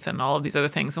faith and all of these other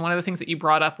things. And one of the things that you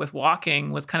brought up with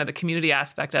walking was kind of the community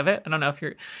aspect of it. I don't know if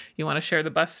you want to share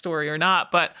the bus story or not,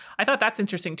 but I thought that's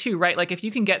interesting too, right? Like if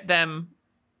you can get them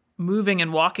moving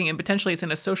and walking and potentially it's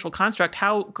in a social construct,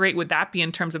 how great would that be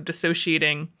in terms of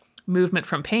dissociating movement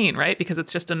from pain, right? Because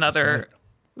it's just another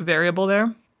variable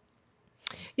there.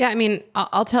 Yeah, I mean,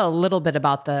 I'll tell a little bit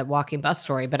about the walking bus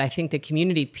story, but I think the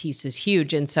community piece is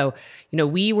huge. And so,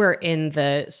 we were in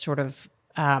the sort of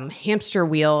hamster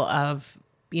wheel of,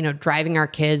 driving our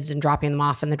kids and dropping them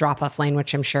off in the drop-off lane,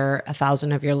 which I'm sure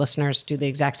 1,000 of your listeners do the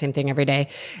exact same thing every day.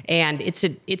 And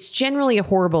it's generally a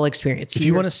horrible experience. If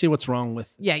you want to see what's wrong with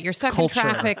you're stuck culture.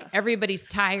 In traffic. Everybody's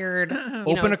tired.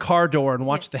 Open a car door and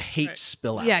watch the hate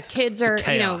spill out. Yeah, kids are,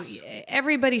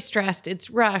 everybody's stressed. It's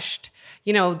rushed.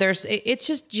 It's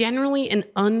just generally an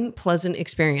unpleasant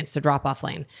experience, the drop-off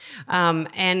lane.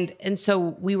 And so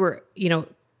we were,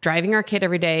 driving our kid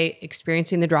every day,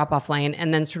 experiencing the drop-off lane,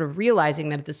 and then sort of realizing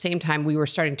that at the same time we were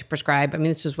starting to prescribe,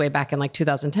 this was way back in like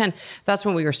 2010, that's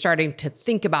when we were starting to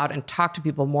think about and talk to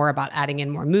people more about adding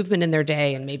in more movement in their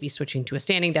day and maybe switching to a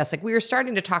standing desk. Like we were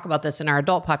starting to talk about this in our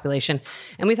adult population.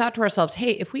 And we thought to ourselves,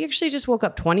 hey, if we actually just woke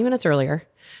up 20 minutes earlier,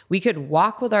 we could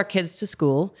walk with our kids to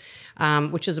school,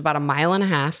 which is about 1.5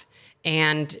 miles.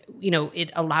 And, it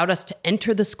allowed us to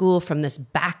enter the school from this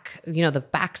back, the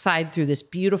backside through this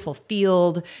beautiful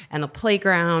field and the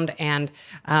playground. And,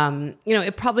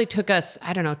 it probably took us,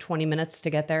 20 minutes to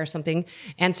get there or something.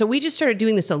 And so we just started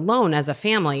doing this alone as a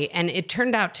family. And it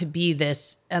turned out to be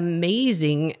this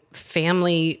amazing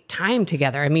family time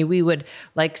together. We would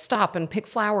like stop and pick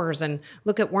flowers and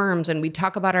look at worms, and we'd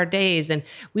talk about our days, and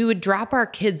we would drop our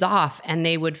kids off and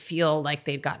they would feel like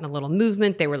they'd gotten a little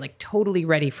movement. They were like totally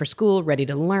ready for school, ready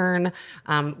to learn.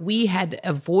 We had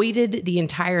avoided the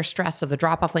entire stress of the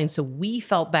drop-off lane, so we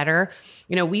felt better.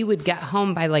 We would get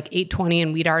home by like 8:20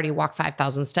 and we'd already walked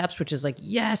 5,000 steps, which is like,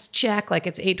 yes, check. Like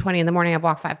it's 8:20 in the morning, I've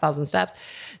walked 5,000 steps.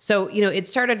 So, it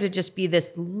started to just be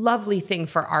this lovely thing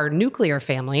for our nuclear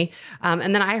family.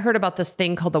 And then I heard about this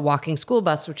thing called the walking school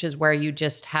bus, which is where you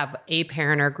just have a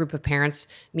parent or a group of parents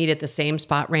meet at the same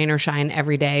spot, rain or shine,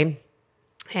 every day.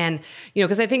 And,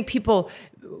 because I think people,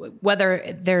 whether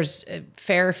there's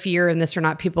fair fear in this or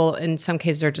not, people in some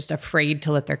cases are just afraid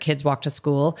to let their kids walk to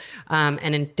school. And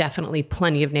in definitely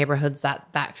plenty of neighborhoods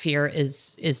that fear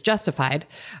is justified.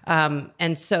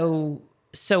 And so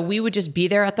so we would just be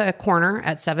there at the corner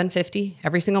at 7:50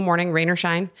 every single morning, rain or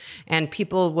shine, and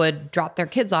people would drop their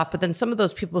kids off. But then some of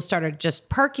those people started just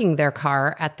parking their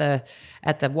car at the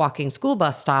walking school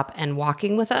bus stop and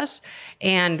walking with us.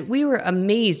 And we were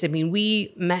amazed. I mean,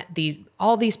 we met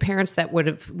all these parents that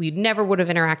we never would have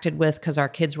interacted with because our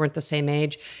kids weren't the same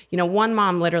age. You know, one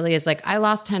mom literally is like, I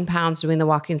lost 10 pounds doing the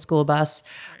walking school bus.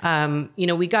 You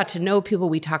know, we got to know people.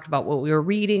 We talked about what we were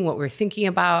reading, what we were thinking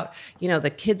about. You know,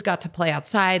 the kids got to play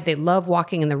outside. They love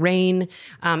walking in the rain.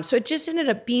 So it just ended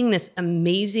up being this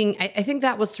amazing, I think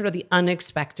that was sort of the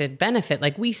unexpected benefit.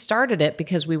 Like we started it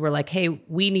because we were like, hey,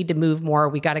 we need to move more.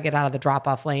 We got to get out of the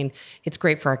drop-off lane. It's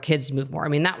great for our kids to move more. I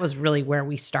mean, that was really where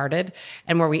we started.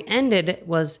 And where we ended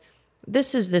was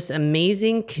this is this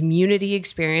amazing community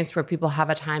experience where people have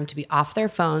a time to be off their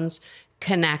phones,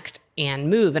 connect, and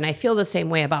move. And I feel the same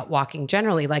way about walking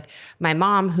generally. Like my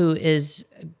mom, who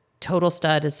is total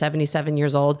stud, is 77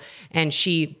 years old, and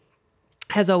she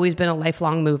has always been a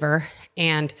lifelong mover.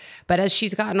 But as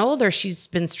she's gotten older, she's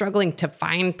been struggling to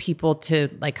find people to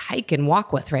like hike and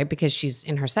walk with, right? Because she's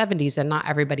in her 70s and not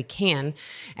everybody can.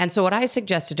 And so what I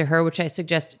suggested to her, which I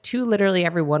suggest to literally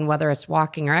everyone, whether it's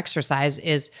walking or exercise,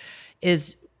 is,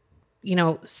 you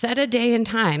know, set a day and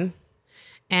time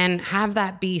and have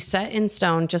that be set in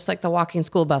stone, just like the walking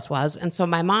school bus was. And so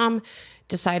my mom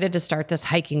decided to start this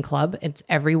hiking club. It's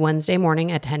every Wednesday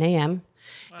morning at 10 a.m.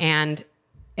 Wow.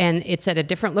 And it's at a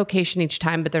different location each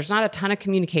time, but there's not a ton of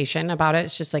communication about it.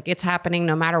 It's just like, it's happening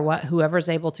no matter what. Whoever's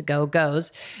able to go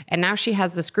goes. And now she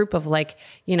has this group of like,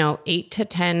 you know, 8 to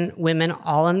 10 women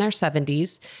all in their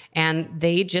 70s, and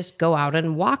they just go out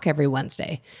and walk every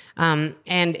Wednesday. And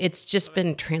it's just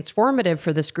been transformative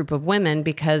for this group of women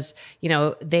because, you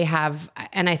know, they have,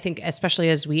 and I think especially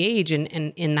as we age and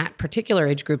in that particular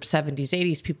age group, 70s,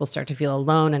 80s, people start to feel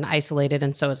alone and isolated.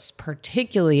 And so it's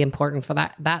particularly important for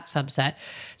that subset.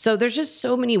 So there's just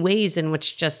so many ways in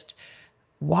which just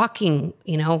walking,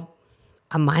 you know,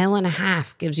 a mile and a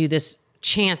half gives you this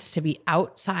chance to be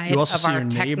outside of our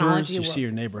technology. You see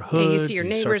your neighborhood. Yeah, you see your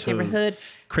neighbors, neighborhood.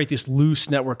 Create these loose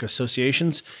network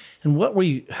associations. And what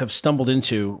we have stumbled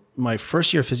into, my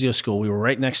first year of physio school, we were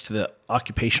right next to the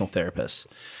occupational therapists.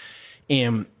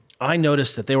 And I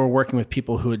noticed that they were working with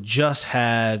people who had just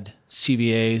had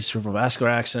CVAs, cerebral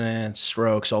vascular accidents,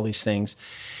 strokes, all these things.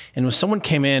 And when someone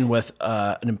came in with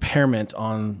an impairment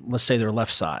on, let's say, their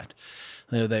left side,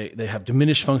 they have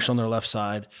diminished function on their left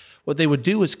side, what they would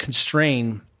do is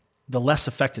constrain the less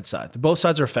affected side. Both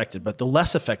sides are affected, but the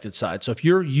less affected side. So if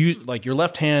you're like your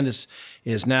left hand is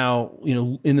now, you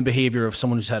know, in the behavior of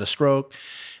someone who's had a stroke,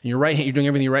 and your right hand, you're doing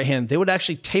everything with your right hand, they would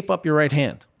actually tape up your right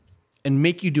hand and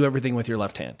make you do everything with your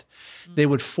left hand. They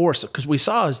would force it, because we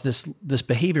saw is this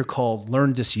behavior called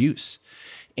learned disuse.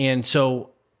 And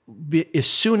so as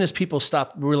soon as people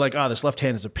stop, we're like, this left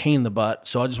hand is a pain in the butt,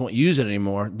 so I just won't use it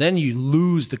anymore. Then you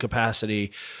lose the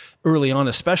capacity early on,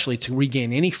 especially to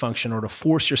regain any function or to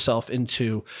force yourself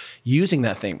into using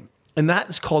that thing. And that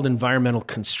is called environmental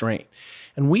constraint.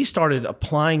 And we started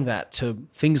applying that to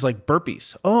things like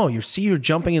burpees. Oh, you're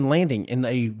jumping and landing in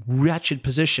a wretched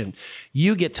position.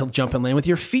 You get to jump and land with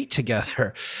your feet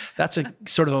together. That's a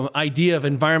sort of an idea of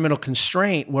environmental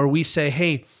constraint where we say,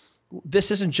 hey,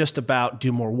 this isn't just about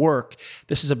do more work.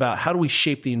 This is about how do we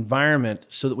shape the environment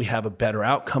so that we have a better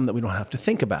outcome that we don't have to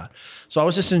think about. So I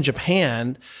was just in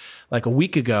Japan like a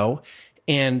week ago,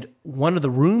 and one of the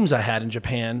rooms I had in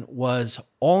Japan was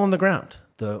all on the ground.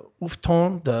 The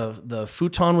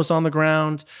futon was on the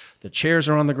ground. The chairs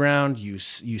are on the ground. You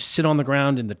sit on the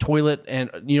ground in the toilet and,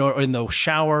 you know, in the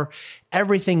shower.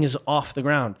 Everything is off the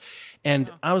ground.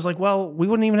 And I was like, well, we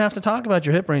wouldn't even have to talk about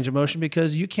your hip range of motion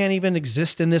because you can't even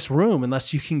exist in this room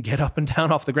unless you can get up and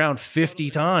down off the ground 50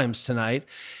 times tonight,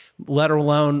 let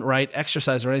alone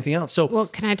exercise or anything else. So, well,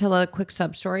 can I tell a quick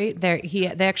sub story?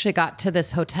 They actually got to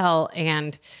this hotel,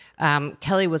 and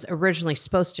Kelly was originally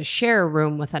supposed to share a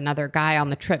room with another guy on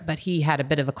the trip, but he had a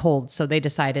bit of a cold, so they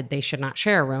decided they should not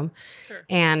share a room. Sure.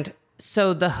 And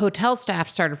so the hotel staff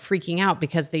started freaking out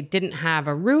because they didn't have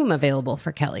a room available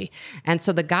for Kelly. And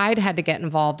so the guide had to get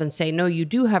involved and say, no, you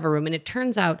do have a room. And it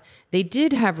turns out they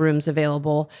did have rooms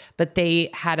available, but they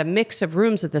had a mix of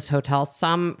rooms at this hotel,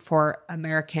 some for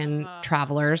American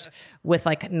travelers with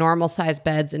like normal size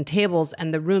beds and tables.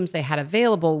 And the rooms they had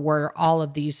available were all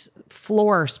of these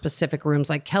floor specific rooms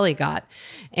like Kelly got.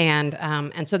 And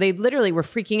so they literally were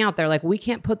freaking out. They're like, we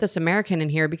can't put this American in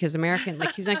here because American,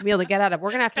 like he's not gonna be able to get out of,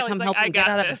 we're gonna have to come help him get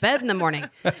out of bed in the morning.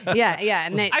 Yeah.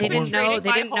 And they didn't know,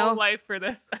 they didn't know life for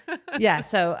this. Yeah.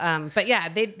 So, but yeah,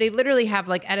 they literally have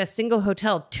like at a single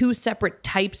hotel, 2 separate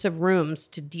types of rooms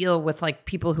to deal with like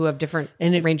people who have different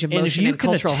range of motion and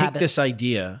cultural habits. This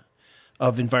idea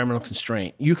of environmental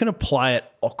constraint, you can apply it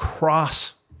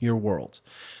across your world.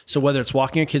 So whether it's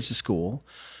walking your kids to school,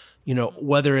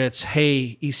 whether it's,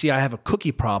 hey, EC, I have a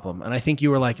cookie problem. And I think you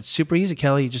were like, it's super easy,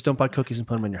 Kelly. You just don't buy cookies and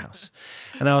put them in your house.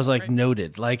 And I was like,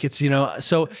 noted. Like it's,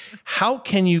 so how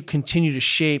can you continue to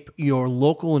shape your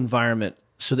local environment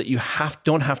so that you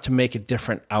don't have to make a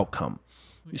different outcome?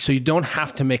 So you don't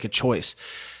have to make a choice.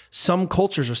 Some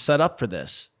cultures are set up for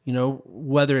this.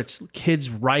 Whether it's kids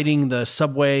riding the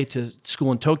subway to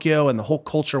school in Tokyo and the whole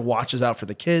culture watches out for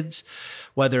the kids,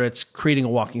 whether it's creating a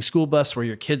walking school bus where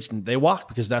your kids, they walk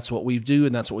because that's what we do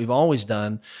and that's what we've always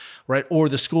done, right? Or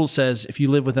the school says, if you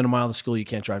live within a mile of the school, you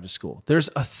can't drive to school. There's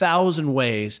 1,000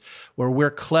 ways where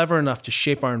we're clever enough to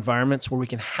shape our environments where we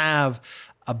can have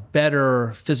a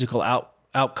better physical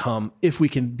outcome if we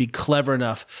can be clever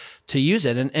enough to use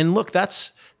it. And look,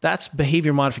 that's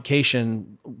behavior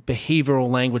modification, behavioral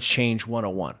language change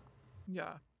 101.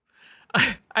 Yeah.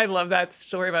 I love that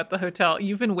story about the hotel.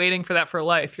 You've been waiting for that for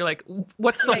life. You're like,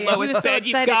 what's the lowest bed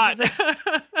you've got?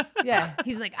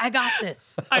 He's like, I got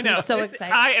this. I know. I'm so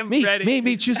excited. I am ready.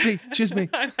 Me, choose me.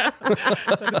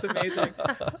 That's amazing.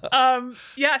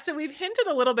 So we've hinted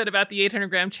a little bit about the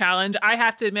 800-gram challenge. I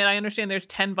have to admit, I understand there's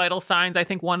 10 vital signs. I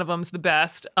think one of them's the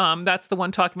best. That's the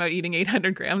one talking about eating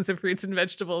 800 grams of fruits and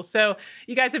vegetables. So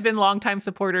you guys have been longtime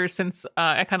supporters since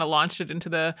I kind of launched it into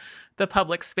the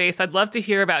public space. I'd love to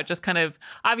hear about just kind of,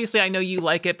 obviously I know you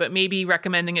like it, but maybe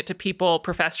recommending it to people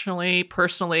professionally,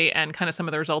 personally, and kind of some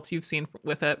of the results you've seen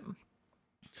with it.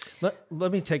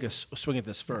 Let me take a swing at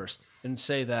this first and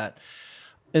say that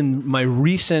in my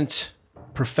recent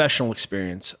professional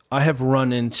experience, I have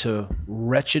run into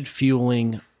wretched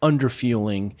fueling,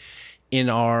 underfueling in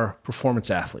our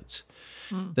performance athletes.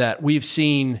 That we've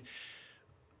seen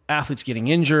athletes getting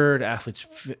injured, athletes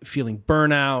feeling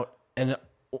burnout, and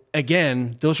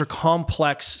again, those are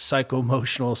complex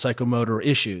psycho-emotional, psychomotor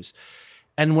issues.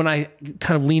 And when I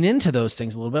kind of lean into those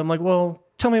things a little bit, I'm like, well,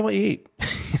 tell me what you eat.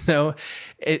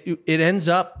 It ends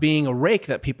up being a rake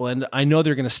that people, and I know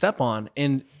they're going to step on.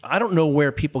 And I don't know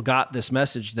where people got this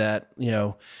message that,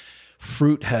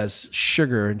 fruit has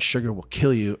sugar and sugar will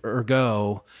kill you,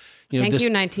 ergo, Thank you,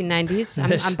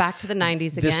 1990s. I'm back to the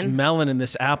 90s again. This melon and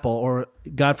this apple, or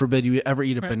God forbid you ever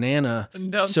eat a banana,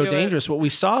 so dangerous. What we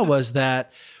saw was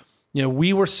that,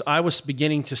 I was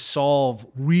beginning to solve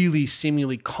really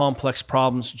seemingly complex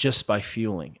problems just by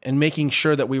fueling and making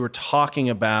sure that we were talking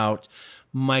about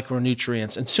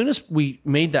micronutrients. And as soon as we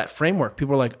made that framework,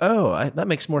 people were like, oh, that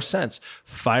makes more sense.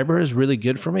 Fiber is really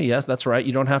good for me. Yes, that's right.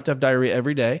 You don't have to have diarrhea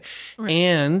every day. Right.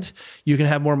 And you can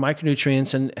have more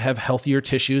micronutrients and have healthier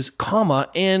tissues,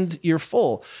 and you're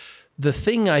full. The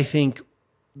thing I think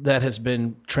that has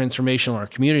been transformational in our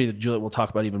community that Juliet will talk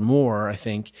about even more, I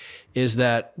think, is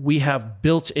that we have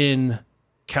built-in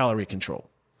calorie control.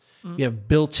 We have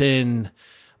built-in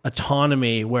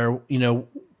autonomy where,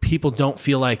 people don't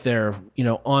feel like they're,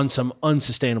 on some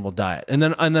unsustainable diet. And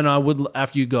then I would,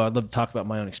 after you go, I'd love to talk about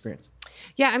my own experience.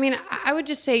 Yeah, I mean, I would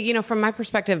just say, from my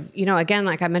perspective, again,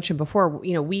 like I mentioned before,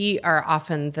 we are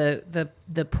often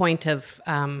the point of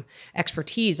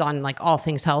expertise on like all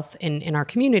things health in our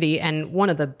community. And one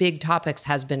of the big topics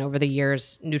has been over the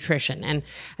years, nutrition. And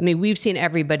I mean, we've seen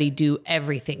everybody do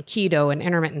everything, keto and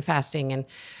intermittent fasting and,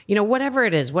 whatever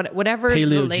it is, whatever is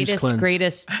the latest,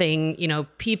 greatest thing,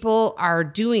 people are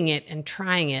doing it and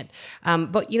trying it.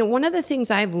 But, one of the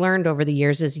things I've learned over the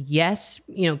years is yes,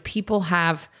 people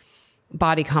have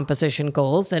body composition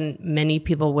goals, and many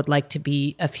people would like to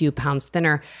be a few pounds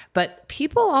thinner, but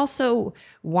people also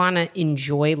want to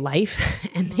enjoy life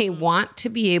and they want to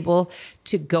be able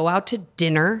to go out to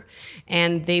dinner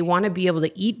and they want to be able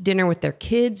to eat dinner with their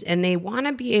kids and they want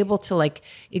to be able to like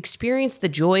experience the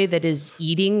joy that is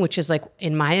eating, which is like,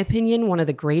 in my opinion, one of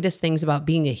the greatest things about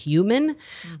being a human.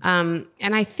 And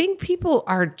I think people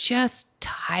are just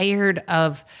tired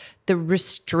of the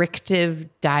restrictive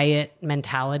diet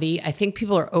mentality. I think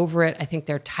people are over it. I think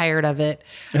they're tired of it.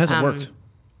 It hasn't worked.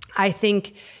 I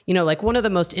think, like one of the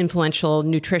most influential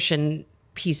nutrition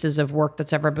pieces of work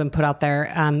that's ever been put out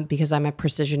there, because I'm a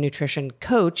precision nutrition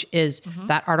coach, is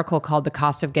that article called The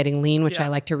Cost of Getting Lean, which I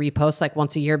like to repost like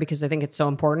once a year because I think it's so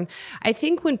important. I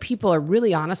think when people are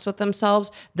really honest with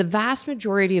themselves, the vast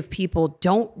majority of people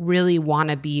don't really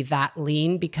want to be that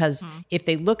lean because if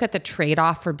they look at the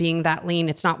trade-off for being that lean,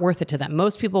 it's not worth it to them.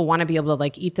 Most people want to be able to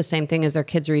like eat the same thing as their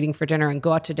kids are eating for dinner and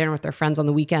go out to dinner with their friends on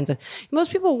the weekends. And most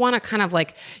people want to kind of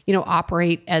like,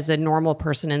 operate as a normal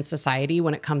person in society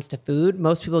when it comes to food.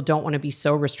 Most people don't want to be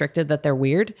so restricted that they're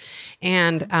weird.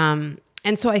 And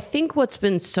so I think what's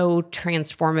been so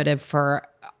transformative for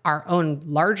our own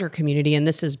larger community, and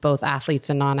this is both athletes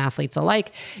and non-athletes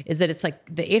alike, is that it's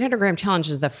like the 800 gram challenge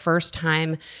is the first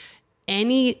time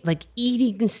any like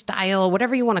eating style,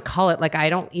 whatever you want to call it. Like, I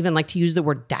don't even like to use the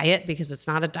word diet because it's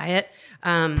not a diet.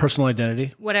 Personal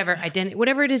identity. Whatever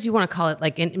it is you want to call it.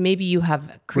 Like, and maybe you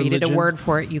have created Religion. a word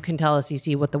for it. You can tell us,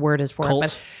 EC, what the word is for Cult.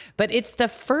 it. But it's the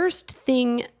first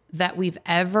thing that we've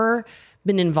ever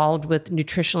been involved with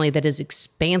nutritionally that is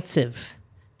expansive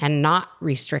and not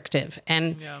restrictive.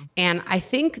 And I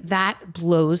think that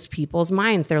blows people's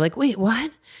minds. They're like, wait,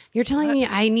 what? You're telling me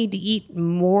I need to eat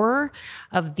more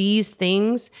of these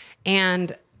things?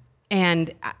 And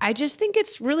I just think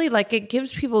it's really like, it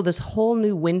gives people this whole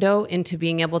new window into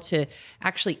being able to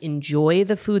actually enjoy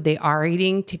the food they are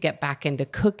eating, to get back into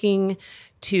cooking,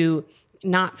 to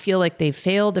not feel like they've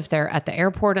failed if they're at the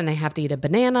airport and they have to eat a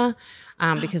banana,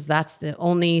 because that's the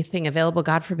only thing available,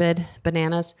 God forbid,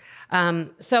 bananas.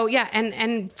 So yeah.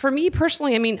 And for me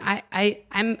personally, I mean, I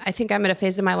think I'm at a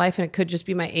phase in my life, and it could just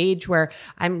be my age, where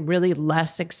I'm really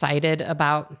less excited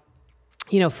about,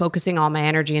 you know, focusing all my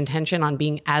energy and attention on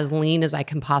being as lean as I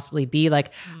can possibly be.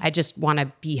 Like, I just want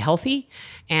to be healthy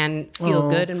and feel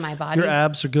good in my body. Your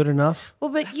abs are good enough. Well,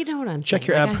 but you know what I'm saying. Check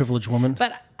your ab privilege, woman.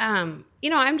 But, you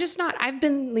know, I'm just not, I've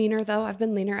been leaner though. I've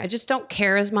been leaner. I just don't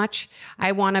care as much.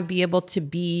 I want to be able to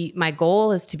be, my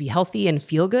goal is to be healthy and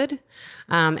feel good,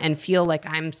 and feel like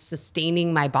I'm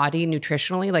sustaining my body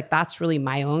nutritionally. Like, that's really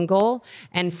my own goal.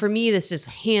 And for me, this is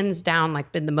hands down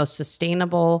like been the most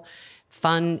sustainable,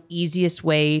 fun, easiest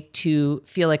way to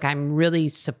feel like I'm really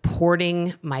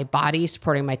supporting my body,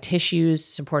 supporting my tissues,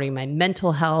 supporting my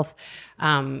mental health.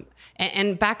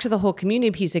 And back to the whole community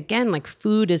piece again, like,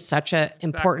 food is such an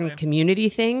important community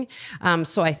thing.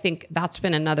 So I think that's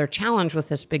been another challenge with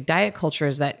this big diet culture,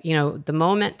 is that, you know, the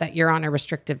moment that you're on a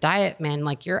restrictive diet, man,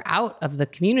 like, you're out of the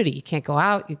community. You can't go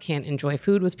out. You can't enjoy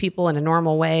food with people in a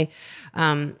normal way.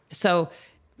 So,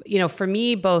 you know, for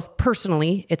me, both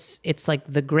personally, it's like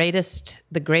the greatest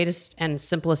and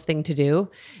simplest thing to do.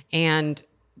 And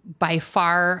by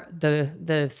far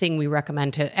the thing we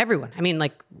recommend to everyone. I mean,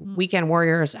 like, weekend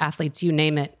warriors, athletes, you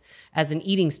name it, as an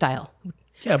eating style.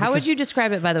 Yeah, how would you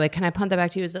describe it, by the way? Can I punt that back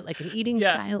to you? Is it like an eating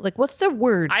style? Like, what's the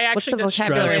word? What's the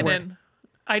vocabulary word?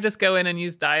 I just go in and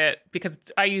use diet, because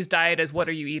I use diet as what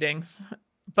are you eating?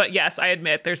 But yes, I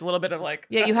admit there's a little bit of like...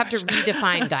 Yeah, you have to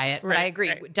redefine diet. Right, I agree.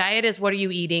 Right. Diet is what are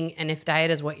you eating? And if diet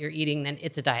is what you're eating, then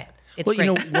it's a diet. It's well, great.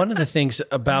 You know, one of the things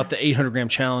about the 800 gram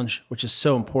challenge, which is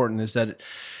so important, is that, you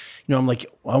know, I'm like,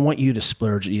 I want you to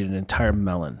splurge and eat an entire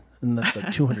melon. And that's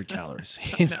like 200 calories.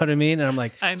 You know what I mean? And I'm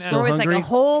like, I know. still hungry? Like a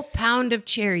whole pound of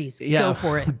cherries. Yeah, go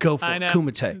for it. Go for it.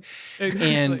 Kumite.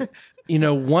 Exactly. And, you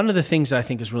know, one of the things I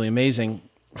think is really amazing,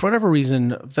 for whatever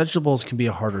reason, vegetables can be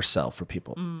a harder sell for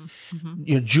people. Mm-hmm.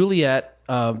 You know, Juliet,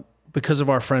 because of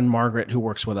our friend Margaret, who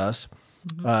works with us,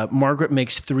 Margaret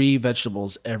makes 3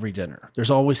 vegetables every dinner.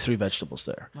 There's always 3 vegetables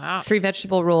there. Wow. 3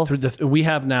 vegetable rule. We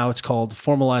have now, it's called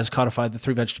formalized, codified, the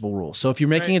 3 vegetable rule. So if you're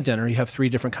making a dinner, you have 3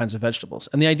 different kinds of vegetables.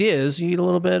 And the idea is you eat a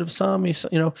little bit of some, you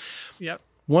know. Yep.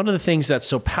 One of the things that's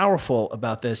so powerful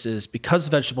about this is, because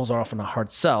vegetables are often a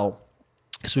hard sell,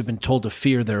 because we've been told to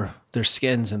fear their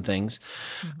skins and things,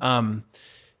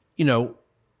 you know,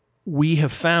 we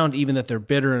have found even that they're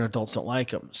bitter and adults don't like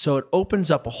them. So it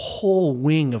opens up a whole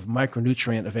wing of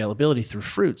micronutrient availability through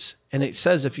fruits. And it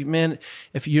says, if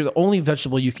you're the only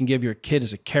vegetable you can give your kid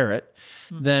is a carrot,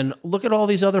 then look at all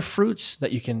these other fruits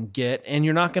that you can get, and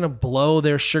you're not going to blow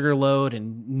their sugar load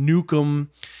and nuke them.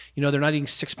 You know, they're not eating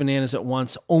 6 bananas at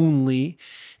once only.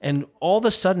 And all of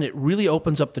a sudden, it really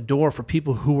opens up the door for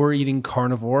people who were eating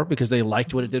carnivore because they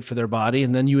liked what it did for their body.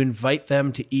 And then you invite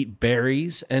them to eat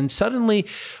berries. And suddenly,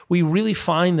 we really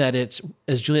find that it's,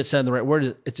 as Juliet said, the right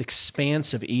word, it's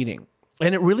expansive eating.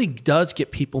 And it really does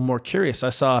get people more curious. I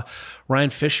saw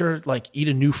Ryan Fisher like eat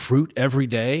a new fruit every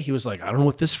day. He was like, I don't know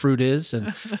what this fruit is.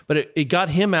 But it got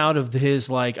him out of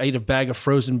his, like, I eat a bag of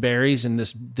frozen berries and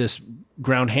this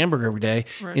ground hamburger every day,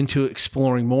 into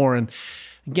exploring more. And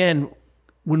again,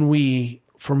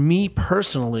 for me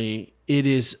personally, it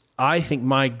is, I think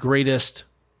my greatest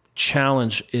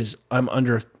challenge is I'm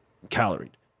under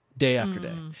caloried day after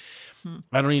day.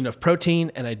 I don't eat enough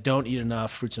protein, and I don't eat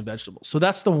enough fruits and vegetables. So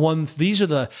that's the one,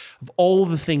 of all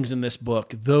the things in this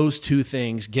book, those 2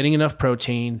 things, getting enough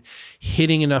protein,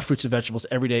 hitting enough fruits and vegetables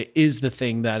every day, is the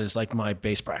thing that is like my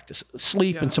base practice.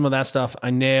 Sleep and some of that stuff,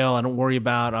 I don't worry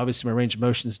about. Obviously my range of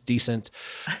motion is decent,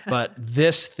 but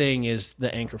this thing is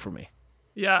the anchor for me.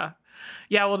 Yeah.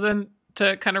 Yeah. Well, then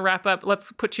to kind of wrap up,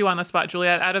 let's put you on the spot,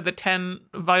 Juliet. Out of the 10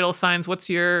 vital signs, what's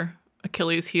your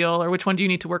Achilles heel, or which one do you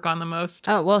need to work on the most?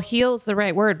 Oh, well, heel's the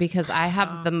right word, because I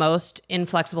have the most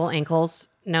inflexible ankles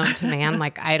known to man.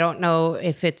 Like, I don't know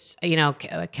if it's,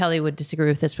 Kelly would disagree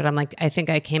with this, but I'm like, I think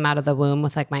I came out of the womb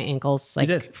with like my ankles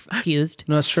like fused.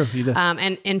 No, that's true. You did.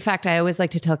 And in fact, I always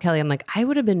like to tell Kelly, I'm like, I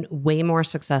would have been way more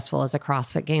successful as a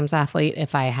CrossFit Games athlete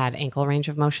if I had ankle range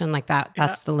of motion. Like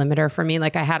that's the limiter for me.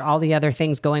 Like I had all the other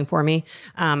things going for me.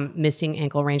 Missing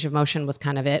ankle range of motion was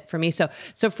kind of it for me. So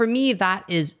for me, that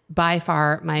is by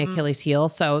far my Achilles heel.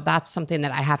 So that's something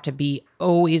that I have to be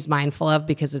always mindful of,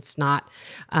 because it's not,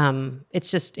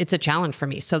 it's a challenge for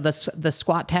me. So the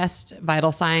squat test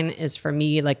vital sign is for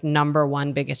me like number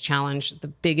one biggest challenge, the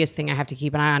biggest thing I have to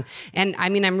keep an eye on. And I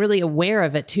mean, I'm really aware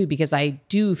of it too, because I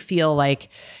do feel like,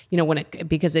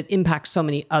 because it impacts so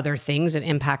many other things. It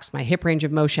impacts my hip range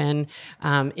of motion.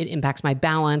 It impacts my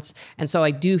balance. And so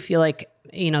I do feel like,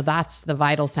 that's the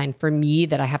vital sign for me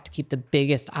that I have to keep the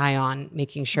biggest eye on,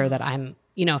 making sure that I'm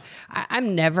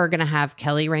never going to have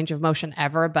Kelly range of motion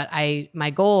ever, but my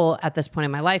goal at this point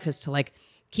in my life is to like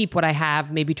keep what I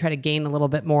have, maybe try to gain a little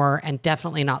bit more, and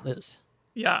definitely not lose.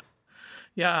 Yeah.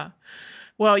 Yeah.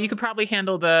 Well, you could probably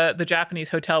handle the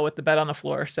Japanese hotel with the bed on the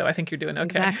floor. So I think you're doing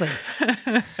okay. Exactly.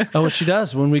 Oh, what she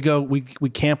does when we go, we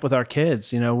camp with our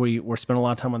kids, we're spending a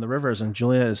lot of time on the rivers, and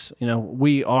Julia is,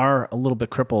 we are a little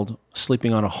bit crippled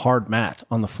sleeping on a hard mat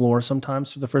on the floor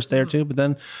sometimes for the first day or two, but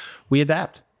then we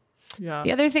adapt. Yeah.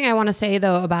 The other thing I want to say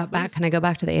though can I go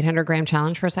back to the 800 gram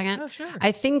challenge for a second? Oh, sure.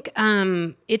 I think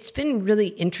it's been really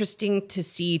interesting to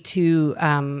see too,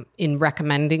 in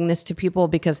recommending this to people,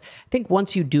 because I think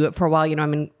once you do it for a while,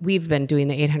 we've been doing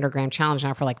the 800 gram challenge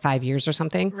now for like 5 years or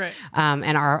something. Right.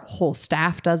 And our whole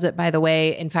staff does it, by the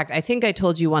way. In fact, I think I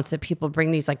told you once that people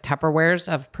bring these like Tupperwares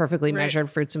of perfectly measured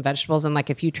fruits and vegetables. And like,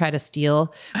 if you try to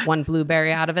steal one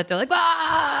blueberry out of it, they're like,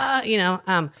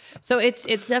 so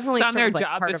it's definitely on their like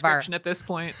job part of our, at this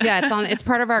point. yeah, it's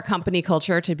part of our company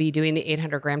culture to be doing the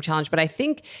 800 gram challenge. But I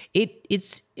think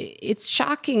it's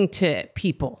shocking to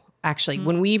people. Actually,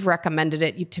 when we've recommended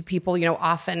it to people,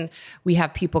 often we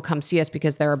have people come see us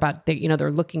because they're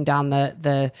looking down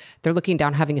they're looking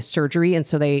down having a surgery. And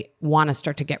so they want to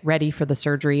start to get ready for the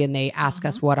surgery, and they ask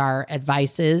us what our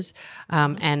advice is.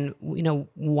 And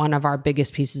one of our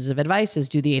biggest pieces of advice is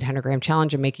do the 800 gram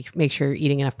challenge and make sure you're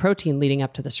eating enough protein leading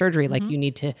up to the surgery. Like you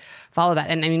need to follow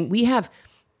that. And I mean, we have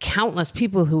countless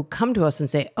people who come to us and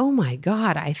say, oh my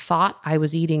God, I thought I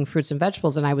was eating fruits and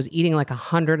vegetables and I was eating like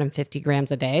 150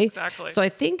 grams a day. Exactly. So I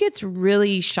think it's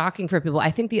really shocking for people. I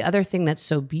think the other thing that's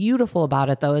so beautiful about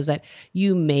it though, is that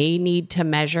you may need to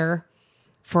measure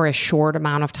for a short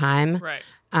amount of time.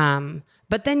 Right.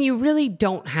 But then you really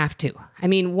don't have to. I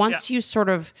mean, once you sort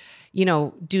of,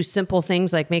 do simple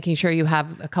things like making sure you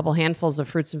have a couple handfuls of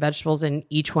fruits and vegetables in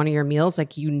each one of your meals,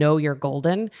 like, you're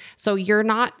golden. So you're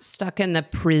not stuck in the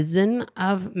prison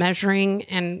of measuring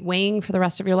and weighing for the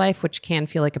rest of your life, which can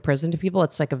feel like a prison to people.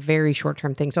 It's like a very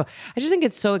short-term thing. So I just think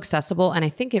it's so accessible. And I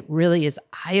think it really is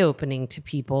eye-opening to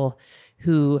people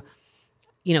who,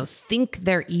 think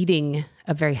they're eating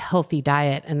a very healthy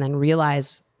diet and then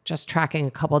realize just tracking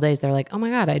a couple of days, they're like, oh my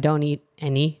God, I don't eat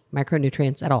any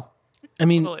micronutrients at all. I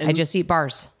mean, I just eat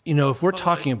bars. If we're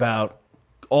talking about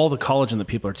all the collagen that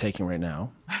people are taking right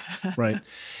now, right?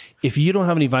 If you don't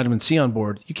have any vitamin C on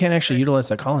board, you can't actually utilize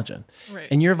that collagen. Right.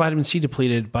 And you're vitamin C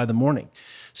depleted by the morning.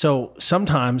 So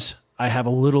sometimes I have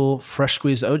a little fresh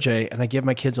squeezed OJ and I give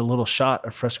my kids a little shot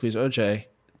of fresh squeezed OJ.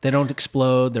 They don't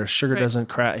explode. Their sugar doesn't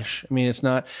crash. I mean, it's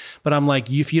not, but I'm like,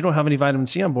 if you don't have any vitamin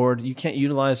C on board, you can't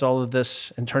utilize all of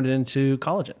this and turn it into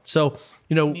collagen. So,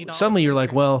 suddenly you're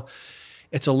like, well,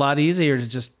 it's a lot easier to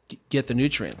just get the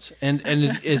nutrients. And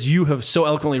as you have so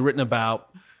eloquently written about,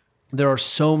 there are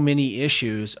so many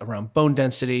issues around bone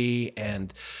density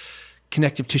and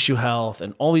connective tissue health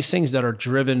and all these things that are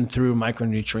driven through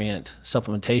micronutrient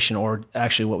supplementation, or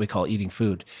actually what we call eating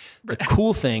food. The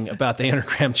cool thing about the 800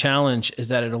 gram challenge is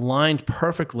that it aligned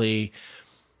perfectly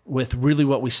with really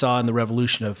what we saw in the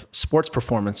revolution of sports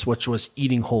performance, which was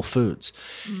eating whole foods.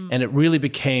 And it really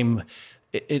became,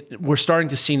 we're starting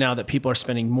to see now that people are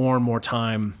spending more and more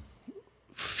time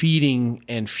feeding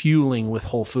and fueling with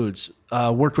whole foods.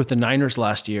 Worked with the Niners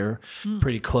last year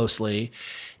pretty closely.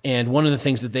 And one of the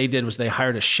things that they did was they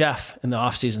hired a chef in the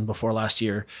off season before last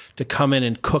year to come in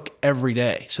and cook every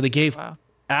day. So they gave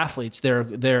athletes,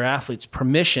 their athletes,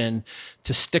 permission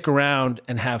to stick around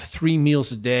and have 3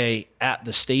 meals a day at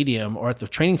the stadium or at the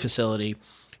training facility.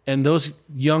 And those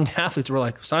young athletes were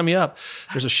like, sign me up.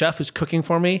 There's a chef who's cooking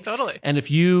for me. Totally. And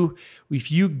if you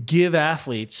give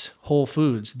athletes whole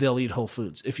foods, they'll eat whole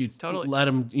foods. If you let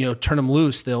them, turn them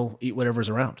loose, they'll eat whatever's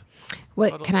around.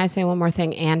 Can I say one more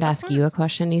thing and ask you a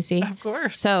question, EC? Of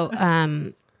course. So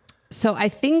I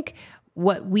think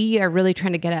what we are really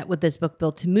trying to get at with this book,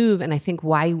 Built to Move, and I think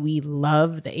why we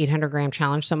love the 800-gram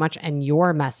challenge so much and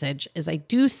your message is I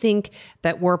do think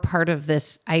that we're part of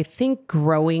this, I think,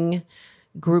 growing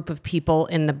group of people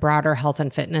in the broader health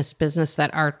and fitness business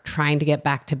that are trying to get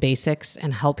back to basics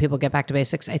and help people get back to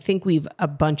basics. I think a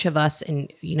bunch of us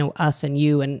and, us and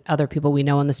you and other people we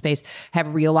know in the space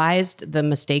have realized the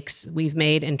mistakes we've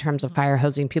made in terms of fire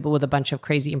hosing people with a bunch of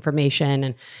crazy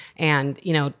information and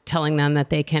telling them that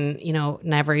they can,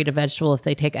 never eat a vegetable if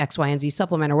they take X, Y, and Z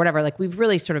supplement or whatever. Like we've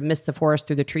really sort of missed the forest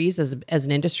through the trees as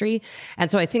an industry. And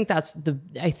so I think that's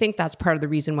part of the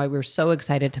reason why we're so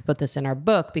excited to put this in our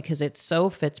book, because it's so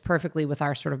fits perfectly with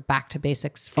our sort of back to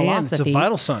basics philosophy. And it's a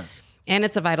vital sign. And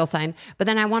it's a vital sign. But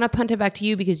then I want to punt it back to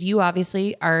you because you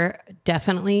obviously are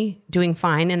definitely doing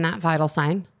fine in that vital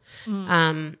sign.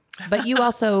 But you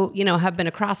also, have been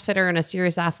a CrossFitter and a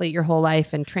serious athlete your whole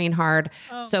life and train hard.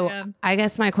 Man. I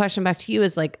guess my question back to you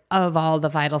is like, of all the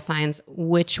vital signs,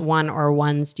 which one or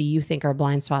ones do you think are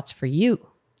blind spots for you?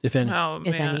 If any.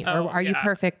 If any. Or are you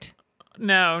perfect?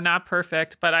 No, not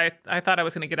perfect, but I thought I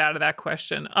was going to get out of that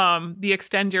question. The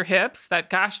extend your hips, that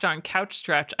gosh darn couch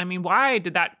stretch. I mean, why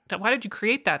did you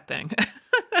create that thing?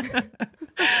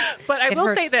 But I will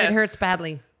say this. It hurts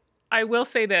badly. I will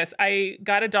say this. I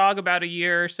got a dog about a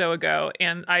year or so ago,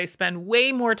 and I spend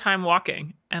way more time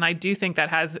walking. And I do think that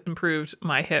has improved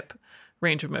my hip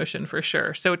range of motion for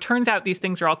sure. So it turns out these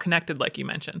things are all connected, like you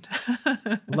mentioned.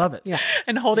 Love it. Yeah.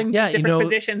 And holding different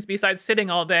positions besides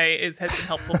sitting all day has been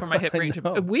helpful for my hip range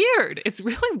of weird. It's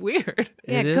really weird.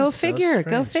 Yeah, go figure.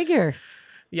 Go figure.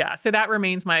 Yeah, so that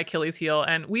remains my Achilles heel.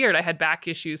 And weird, I had back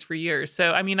issues for years.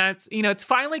 So I mean, it's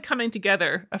finally coming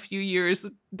together a few years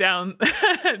down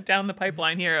down the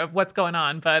pipeline here of what's going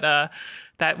on. But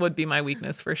that would be my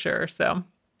weakness for sure. So.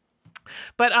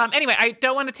 But anyway, I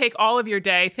don't want to take all of your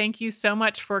day. Thank you so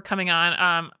much for coming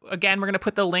on. Again, we're going to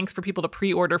put the links for people to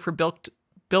pre-order for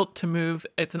Built to Move.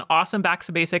 It's an awesome back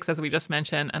to basics, as we just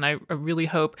mentioned. And I really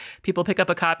hope people pick up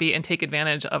a copy and take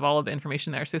advantage of all of the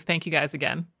information there. So thank you guys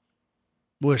again.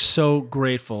 We're so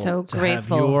grateful to have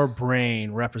your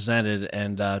brain represented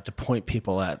and to point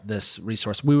people at this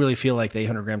resource. We really feel like the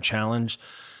 800-gram challenge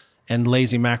and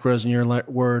lazy macros, in your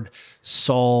word,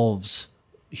 solves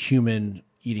human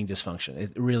eating dysfunction.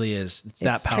 It really is. It's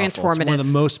that powerful. Transformative. It's one of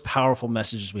the most powerful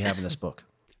messages we have in this book.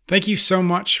 Thank you so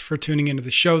much for tuning into the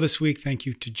show this week. Thank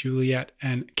you to Juliet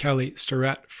and Kelly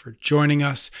Starrett for joining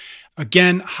us.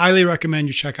 Again, highly recommend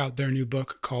you check out their new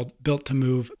book called Built to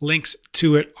Move. Links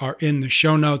to it are in the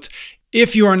show notes.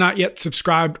 If you are not yet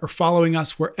subscribed or following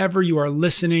us wherever you are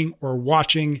listening or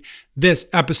watching this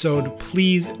episode,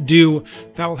 please do.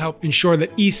 That will help ensure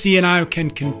that EC and I can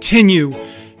continue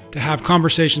to have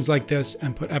conversations like this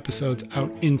and put episodes out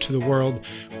into the world.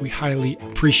 We highly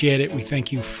appreciate it. We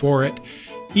thank you for it.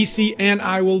 EC and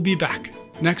I will be back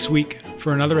next week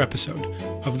for another episode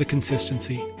of The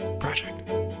Consistency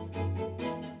Project.